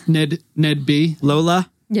 Yeah. Ned B.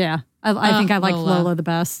 Lola? Yeah. I think I liked Lola the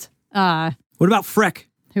best. What about Freck?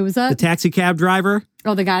 Who was that? The taxi cab driver?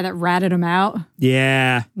 Oh, the guy that ratted him out?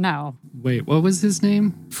 Yeah. No. Wait, what was his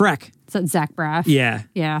name? Freck. Is that Zach Braff? Yeah.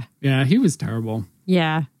 Yeah. Yeah, he was terrible.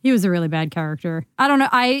 Yeah, he was a really bad character. I don't know.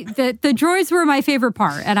 The droids were my favorite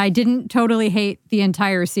part, and I didn't totally hate the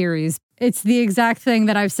entire series. It's the exact thing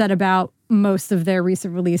that I've said about most of their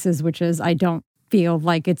recent releases, which is I don't feel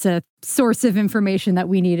like it's a source of information that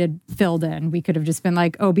we needed filled in. We could have just been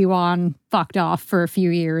like, Obi-Wan fucked off for a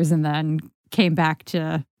few years and then came back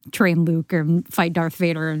to train Luke and fight Darth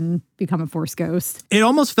Vader and become a Force ghost. It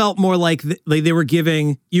almost felt more like they were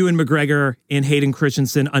giving Ewan McGregor and Hayden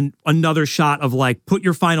Christensen another shot of like, put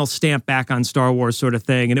your final stamp back on Star Wars sort of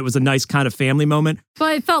thing. And it was a nice kind of family moment.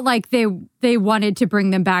 But it felt like they wanted to bring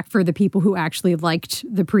them back for the people who actually liked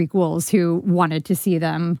the prequels, who wanted to see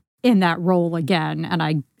them in that role again.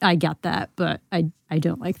 And I get that, but I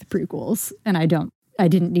don't like the prequels, and I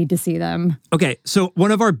didn't need to see them. Okay, so one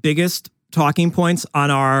of our biggest talking points on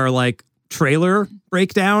our like trailer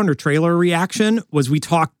breakdown or trailer reaction was we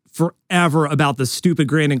talked forever about the stupid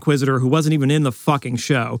Grand Inquisitor who wasn't even in the fucking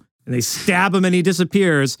show, and they stab him and he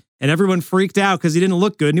disappears, and everyone freaked out because he didn't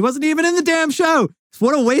look good and he wasn't even in the damn show.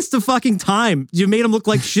 What a waste of fucking time. You made him look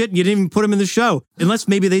like shit and you didn't even put him in the show, unless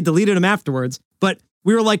maybe they deleted him afterwards. But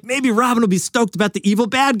we were like, maybe Robin will be stoked about the evil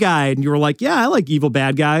bad guy. And you were like, yeah, I like evil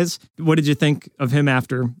bad guys. What did you think of him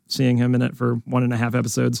after seeing him in it for 1.5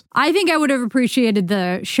 episodes? I think I would have appreciated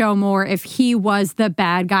the show more if he was the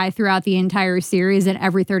bad guy throughout the entire series, and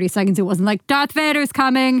every 30 seconds it wasn't like, Darth Vader's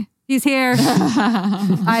coming. He's here.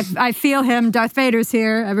 I feel him. Darth Vader's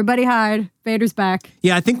here. Everybody hide. Vader's back.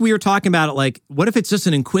 Yeah, I think we were talking about it like, what if it's just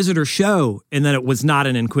an Inquisitor show and then it was not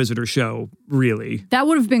an Inquisitor show, really? That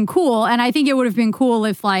would have been cool. And I think it would have been cool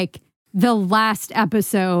if, like, the last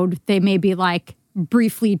episode, they maybe, like,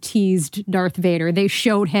 briefly teased Darth Vader. They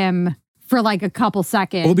showed him for, like, a couple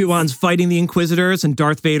seconds. Obi-Wan's fighting the Inquisitors and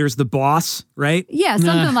Darth Vader's the boss, right? Yeah,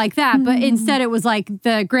 something like that. But instead, it was like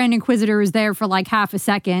the Grand Inquisitor is there for, like, half a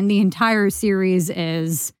second. The entire series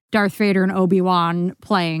is Darth Vader and Obi-Wan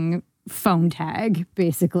playing phone tag,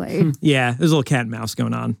 basically. Yeah, there's a little cat and mouse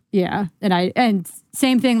going on. Yeah. And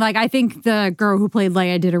same thing, like, I think the girl who played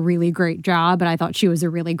Leia did a really great job, and I thought she was a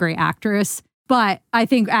really great actress. But I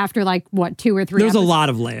think after, like, what, 2 or 3 There's a lot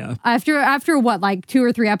of Leia. After what, like 2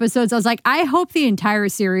 or 3 episodes, I was like, I hope the entire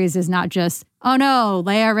series is not just, oh no,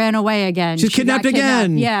 Leia ran away again. She's kidnapped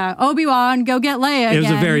again. Yeah. Obi-Wan, go get Leia again. It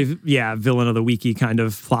was a very, villain of the wiki kind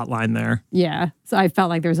of plot line there. Yeah. So I felt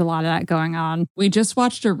like there's a lot of that going on. We just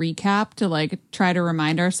watched a recap to like try to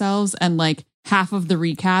remind ourselves, and like half of the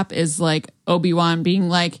recap is like Obi-Wan being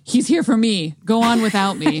like, he's here for me. Go on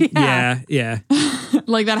without me. Yeah.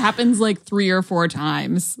 Like that happens like 3 or 4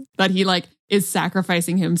 times that he like is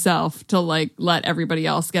sacrificing himself to like let everybody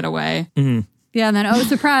else get away. Mm-hmm. Yeah, and then, oh,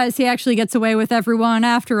 surprise, he actually gets away with everyone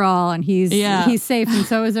after all, and he's safe, and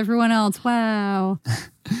so is everyone else. Wow.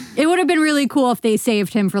 It would have been really cool if they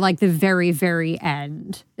saved him for, like, the very, very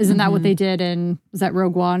end. Isn't that what they did in, was that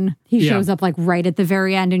Rogue One? He shows up, like, right at the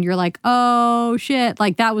very end, and you're like, oh, shit.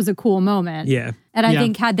 Like, that was a cool moment. Yeah. And I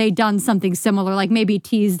think had they done something similar, like maybe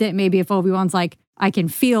teased it, maybe if Obi-Wan's like, I can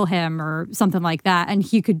feel him or something like that, and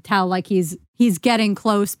he could tell, like, he's getting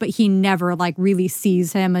close, but he never, like, really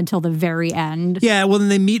sees him until the very end. Yeah, well, then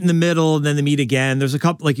they meet in the middle, and then they meet again. There's a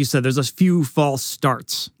couple, like you said, there's a few false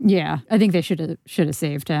starts. Yeah, I think they should have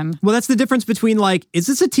saved him. Well, that's the difference between, like, is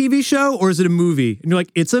this a TV show or is it a movie? And you're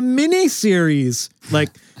like, it's a mini series. Like,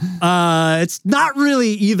 it's not really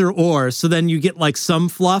either or. So then you get, like, some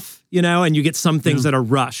fluff, you know, and you get some things that are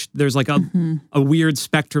rushed. There's like a weird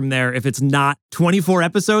spectrum there. If it's not 24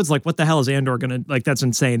 episodes, like what the hell is Andor gonna, like, that's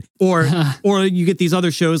insane. Or you get these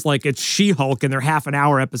other shows like it's She-Hulk and they're half an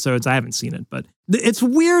hour episodes. I haven't seen it, but it's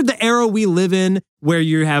weird the era we live in where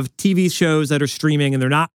you have TV shows that are streaming and they're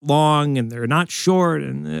not long and they're not short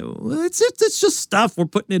and it's just stuff. We're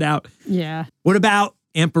putting it out. Yeah. What about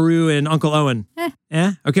Aunt Beru and Uncle Owen?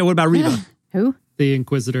 Okay, what about Reva? Who? The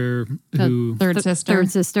Inquisitor who... Third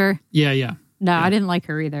sister. Yeah. No, I didn't like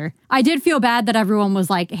her either. I did feel bad that everyone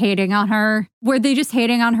was like hating on her. Were they just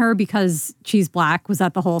hating on her because she's black? Was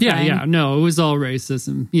that the whole thing? Yeah. No, it was all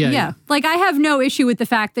racism. Yeah. Like, I have no issue with the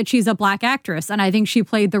fact that she's a black actress, and I think she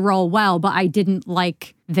played the role well, but I didn't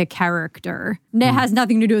like the character. It has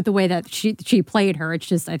nothing to do with the way that she played her. It's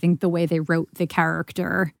just, I think, the way they wrote the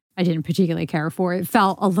character, I didn't particularly care for. It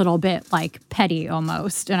felt a little bit like petty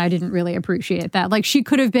almost, and I didn't really appreciate that. Like, she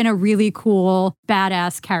could have been a really cool,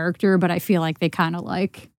 badass character, but I feel like they kind of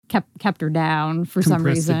like kept her down for some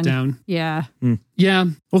reason. Compressed it down. Yeah. Yeah.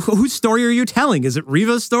 Well, whose story are you telling? Is it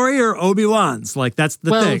Reva's story or Obi-Wan's? Like, that's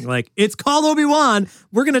the thing. Like, it's called Obi-Wan.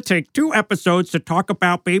 We're going to take 2 episodes to talk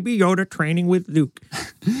about Baby Yoda training with Luke.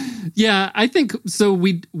 Yeah, I think so.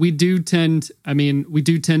 We do tend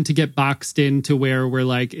to get boxed into where we're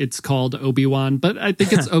like, it's called Obi-Wan, but I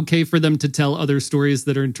think it's okay for them to tell other stories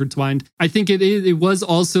that are intertwined. I think it was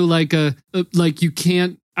also like you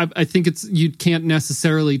can't, I think you can't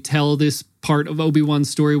necessarily tell this part of Obi-Wan's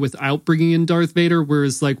story without bringing in Darth Vader,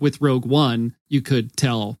 whereas like with Rogue One, you could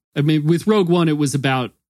tell. I mean, with Rogue One, it was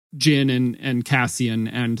about Jyn and Cassian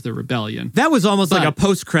and the rebellion. That was almost like a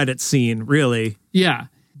post-credit scene, really. Yeah,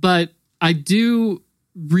 but I do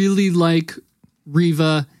really like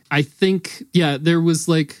Reva. I think, there was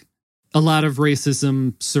like a lot of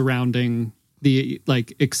racism surrounding the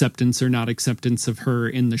like acceptance or not acceptance of her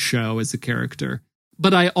in the show as a character.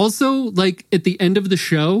 But I also, like, at the end of the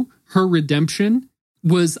show,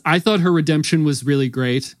 I thought her redemption was really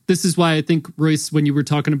great. This is why I think, Royce, when you were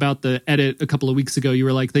talking about the edit a couple of weeks ago, you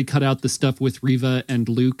were like, they cut out the stuff with Reva and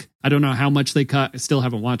Luke. I don't know how much they cut. I still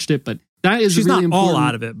haven't watched it, but that is She's really not important. all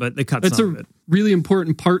out of it, but they cut some of it. It's a really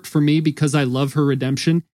important part for me because I love her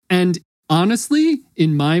redemption. And honestly,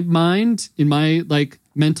 in my mind, in my like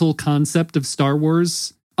mental concept of Star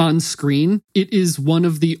Wars on screen, it is one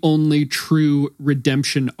of the only true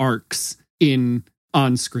redemption arcs in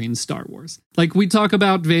on-screen Star Wars. Like, we talk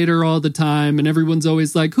about Vader all the time, and everyone's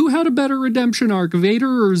always like, who had a better redemption arc,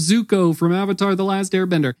 Vader or Zuko from Avatar: The Last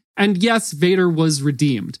Airbender? And yes, Vader was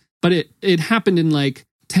redeemed, but it happened in like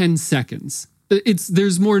 10 seconds.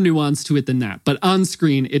 There's more nuance to it than that. But on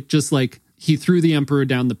screen, it just like, he threw the Emperor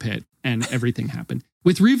down the pit and everything happened.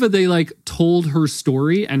 With Reva, they like told her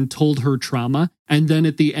story and told her trauma. And then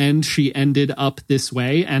at the end, she ended up this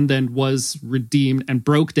way and then was redeemed and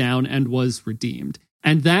broke down and was redeemed.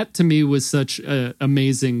 And that to me was such an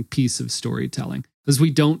amazing piece of storytelling, because we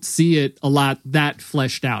don't see it a lot that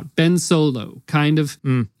fleshed out. Ben Solo kind of,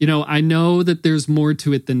 I know that there's more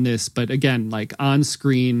to it than this, but again, like on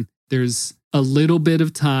screen, there's a little bit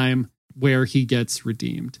of time where he gets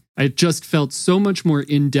redeemed. It just felt so much more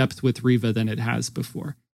in depth with Reva than it has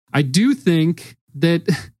before. I do think that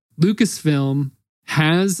Lucasfilm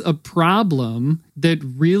has a problem that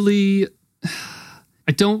really,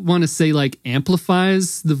 I don't want to say like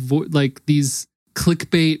amplifies like these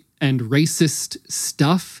clickbait and racist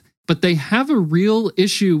stuff, but they have a real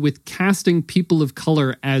issue with casting people of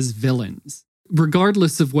color as villains,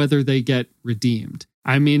 regardless of whether they get redeemed.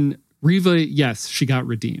 I mean, Reva, yes, she got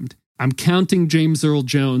redeemed. I'm counting James Earl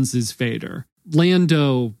Jones as Vader.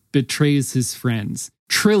 Lando betrays his friends.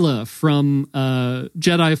 Trilla from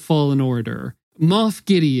Jedi Fallen Order. Moff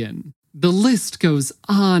Gideon. The list goes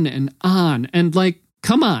on and on. And like,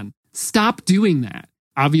 come on, stop doing that.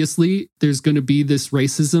 Obviously, there's going to be this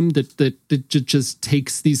racism that just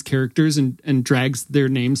takes these characters and drags their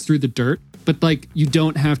names through the dirt. But like, you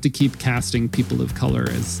don't have to keep casting people of color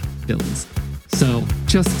as villains. So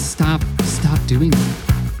just stop doing that.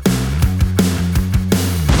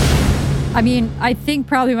 I mean, I think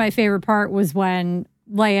probably my favorite part was when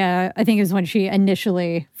Leia, I think it was when she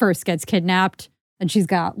initially first gets kidnapped and she's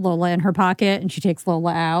got Lola in her pocket and she takes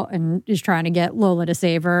Lola out and is trying to get Lola to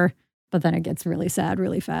save her. But then it gets really sad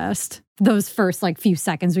really fast. Those first like few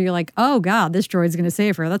seconds where you're like, oh God, this droid's going to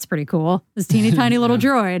save her. That's pretty cool. This teeny tiny little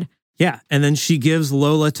droid. Yeah. And then she gives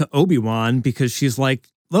Lola to Obi-Wan because she's like,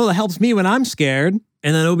 Lola helps me when I'm scared.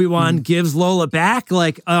 And then Obi-Wan gives Lola back.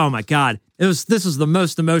 Like, oh my God. This is the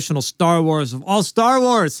most emotional Star Wars of all Star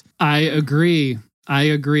Wars. I agree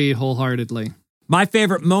wholeheartedly. My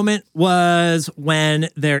favorite moment was when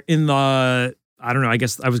they're in the, I don't know, I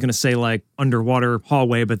guess I was going to say like underwater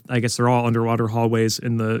hallway, but I guess they're all underwater hallways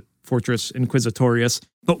in the Fortress Inquisitorius.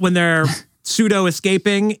 But when they're pseudo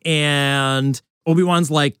escaping and Obi-Wan's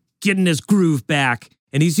like getting his groove back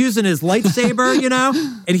and he's using his lightsaber,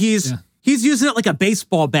 and he's using it like a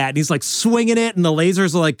baseball bat and he's like swinging it and the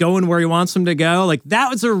lasers are like going where he wants them to go. Like that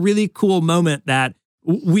was a really cool moment that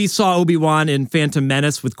we saw Obi-Wan in Phantom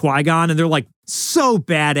Menace with Qui-Gon, and they're like so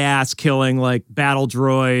badass killing like battle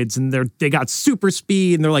droids, and they got super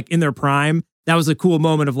speed and they're like in their prime. That was a cool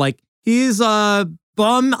moment of like, he's a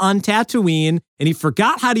bum on Tatooine and he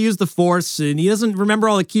forgot how to use the Force and he doesn't remember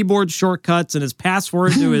all the keyboard shortcuts and his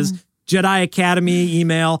password to his Jedi Academy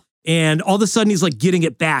email. And all of a sudden he's like getting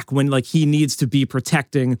it back when like he needs to be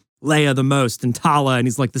protecting Leia the most and Tala. And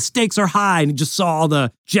he's like, the stakes are high. And he just saw all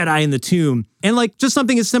the Jedi in the tomb. And like just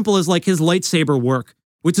something as simple as like his lightsaber work,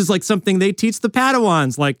 which is like something they teach the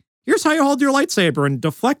Padawans. Like, here's how you hold your lightsaber and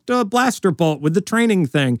deflect a blaster bolt with the training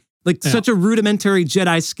thing. Like such a rudimentary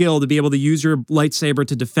Jedi skill to be able to use your lightsaber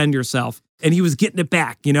to defend yourself. And he was getting it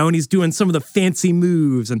back, and he's doing some of the fancy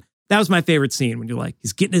moves. And that was my favorite scene when you're like,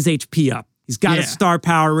 he's getting his HP up. He's got his star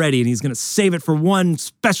power ready and he's going to save it for one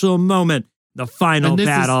special moment, the final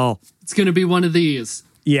battle. It's going to be one of these.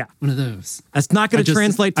 Yeah. One of those. That's not going to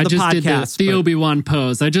translate to the podcast. Did the Obi-Wan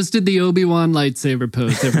pose. I just did the Obi-Wan lightsaber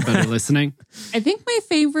pose, everybody listening. I think my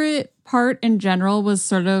favorite part in general was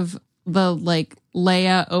sort of the like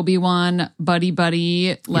Leia, Obi-Wan,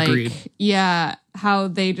 buddy, like, agreed. Yeah, how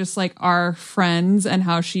they just like are friends and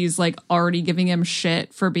how she's like already giving him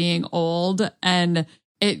shit for being old. And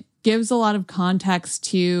it gives a lot of context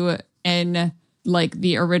to, in like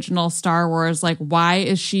the original Star Wars, like why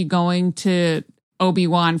is she going to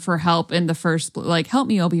Obi-Wan for help in the first, like, help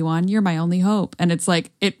me, Obi-Wan, you're my only hope. And it's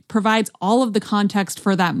like, it provides all of the context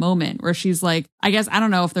for that moment where she's like, I guess, I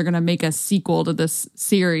don't know if they're going to make a sequel to this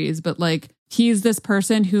series, but like, he's this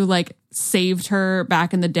person who like saved her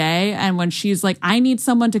back in the day. And when she's like, I need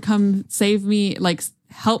someone to come save me, like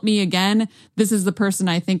help me again, this is the person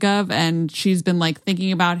I think of. And she's been like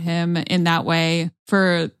thinking about him in that way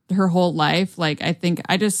for her whole life. Like, I think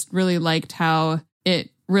I just really liked how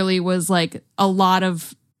it really was like a lot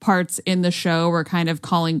of parts in the show were kind of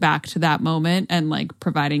calling back to that moment and like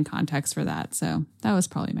providing context for that. So that was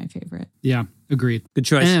probably my favorite. Yeah, agreed. Good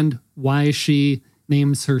choice. And why she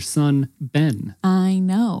names her son Ben. I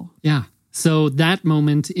know. Yeah. So that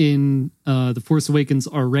moment in The Force Awakens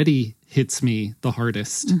already hits me the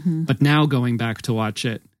hardest. Mm-hmm. But now going back to watch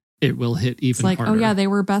it, it will hit even it's like, harder. Oh yeah, they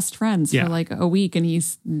were best friends for like a week and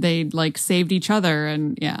they like saved each other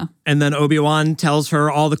and yeah. And then Obi-Wan tells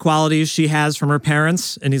her all the qualities she has from her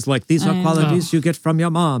parents. And he's like, these are qualities you get from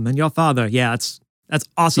your mom and your father. Yeah, that's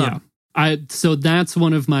awesome. Yeah. So that's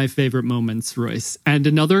one of my favorite moments, Royce. And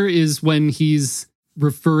another is when he's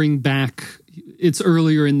referring back. It's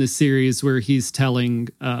earlier in the series where he's telling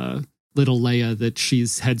little Leia that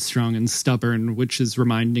she's headstrong and stubborn, which is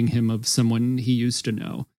reminding him of someone he used to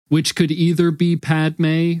know, which could either be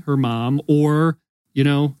Padme, her mom, or,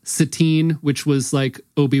 Satine, which was like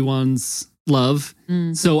Obi-Wan's love.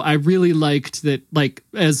 So I really liked that, like,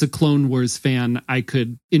 as a Clone Wars fan, I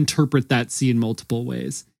could interpret that scene multiple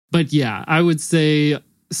ways. But yeah, I would say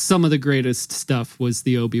some of the greatest stuff was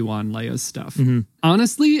the Obi-Wan Leia stuff.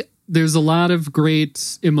 Honestly, there's a lot of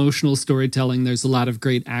great emotional storytelling. There's a lot of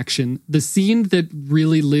great action. The scene that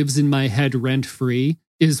really lives in my head rent-free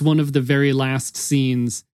is one of the very last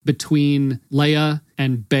scenes between Leia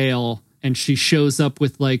and Bail. And she shows up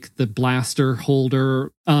with like the blaster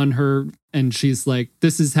holder on her. And she's like,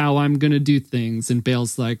 this is how I'm going to do things. And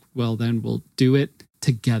Bail's like, well, then we'll do it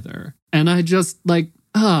together. And I just like,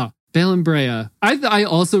 Bail and Breya. I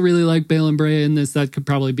also really like Bail and Breya in this. That could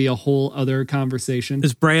probably be a whole other conversation.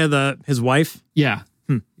 Is Breya his wife? Yeah.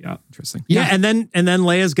 Yeah. Interesting. Yeah. And then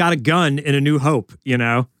Leia's got a gun in A New Hope,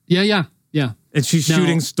 Yeah. And she's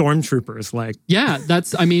shooting stormtroopers. Like, yeah,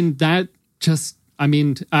 it's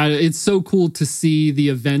so cool to see the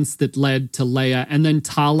events that led to Leia. And then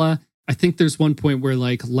Tala, I think there's one point where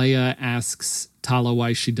like Leia asks Tala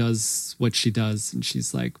why she does what she does. And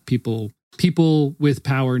she's like, people with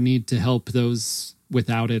power need to help those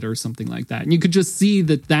without it, or something like that. And you could just see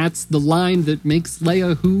that that's the line that makes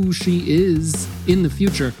Leia who she is in the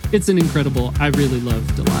future. It's I really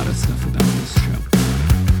loved a lot of stuff about this show.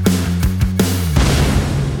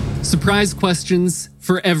 Surprise questions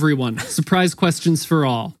for everyone. Surprise questions for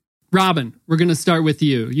all. Robin, we're going to start with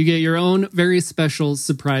you. You get your own very special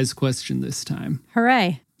surprise question this time.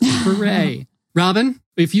 Hooray. Hooray. Robin,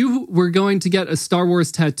 if you were going to get a Star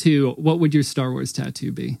Wars tattoo, what would your Star Wars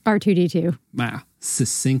tattoo be? R2-D2. Wow.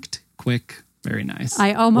 Succinct, quick, very nice.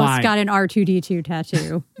 I almost got an R2-D2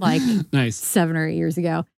 tattoo like nice. 7 or 8 years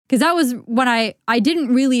ago. Because that was when I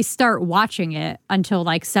didn't really start watching it until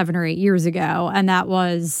like 7 or 8 years ago. And that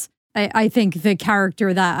was, I think, the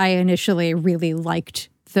character that I initially really liked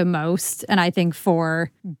the most. And I think for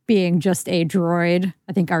being just a droid,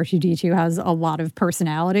 I think R2-D2 has a lot of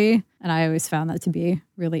personality. And I always found that to be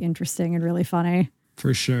really interesting and really funny.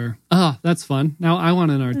 For sure. Oh, that's fun. Now I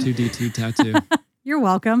want an R2-D2 tattoo. You're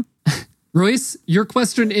welcome. Royce, your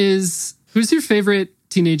question is, who's your favorite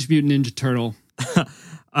Teenage Mutant Ninja Turtle?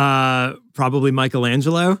 Probably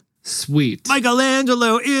Michelangelo. Sweet.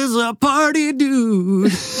 Michelangelo is a party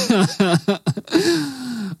dude.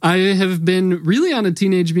 I have been really on a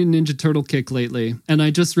Teenage Mutant Ninja Turtle kick lately, and I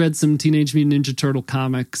just read some Teenage Mutant Ninja Turtle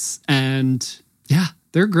comics, and yeah,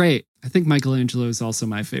 they're great. I think Michelangelo is also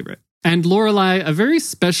my favorite. And Lorelei, a very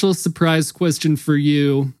special surprise question for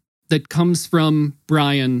you that comes from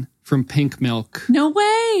Brian from Pink Milk. No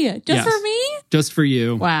way! Just for me? Just for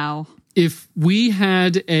you. Wow. If we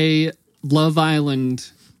had a Love Island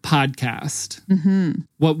podcast,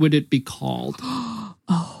 what would it be called? Oh,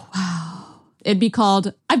 wow. It'd be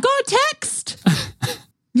called, I've got a text.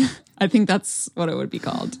 I think that's what it would be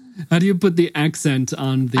called. How do you put the accent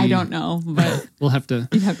on the... I don't know, but we'll have to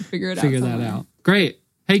figure that out. Great.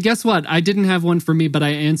 Hey, guess what? I didn't have one for me, but I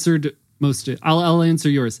answered most of it. I'll answer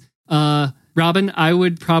yours. Robin, I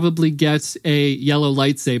would probably get a yellow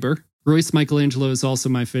lightsaber. Royce Michelangelo is also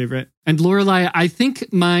my favorite. And Lorelei, I think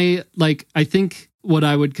what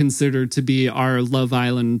I would consider to be our Love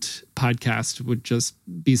Island podcast would just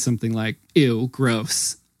be something like, ew,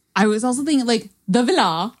 gross. I was also thinking like the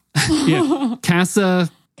Villa. Yeah. Casa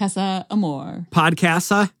Amor.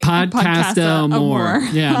 Podcasta Amor.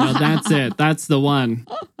 Yeah, no, that's it. That's the one.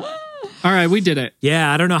 All right, we did it.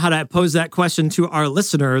 Yeah, I don't know how to pose that question to our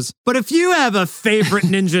listeners, but if you have a favorite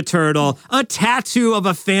Ninja Turtle, a tattoo of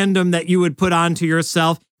a fandom that you would put onto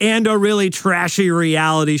yourself, and a really trashy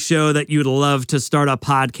reality show that you'd love to start a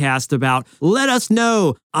podcast about, let us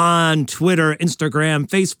know on Twitter, Instagram,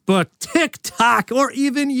 Facebook, TikTok, or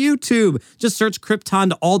even YouTube. Just search Krypton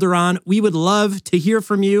to Alderaan. We would love to hear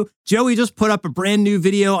from you. Joey just put up a brand new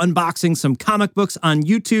video unboxing some comic books on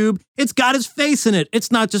YouTube. It's got his face in it. It's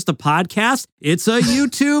not just a podcast. It's a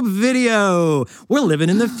YouTube video. We're living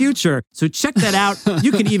in the future. So check that out.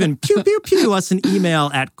 You can even pew us an email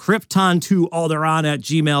at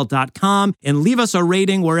krypton2alderaan@gmail.com and leave us a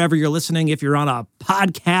rating wherever you're listening if you're on a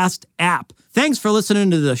podcast app. Thanks for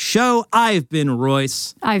listening to the show. I've been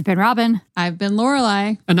Royce. I've been Robin. I've been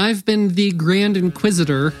Lorelei. And I've been the Grand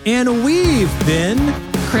Inquisitor. And we've been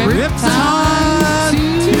Krypton to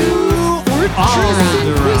Alderaan.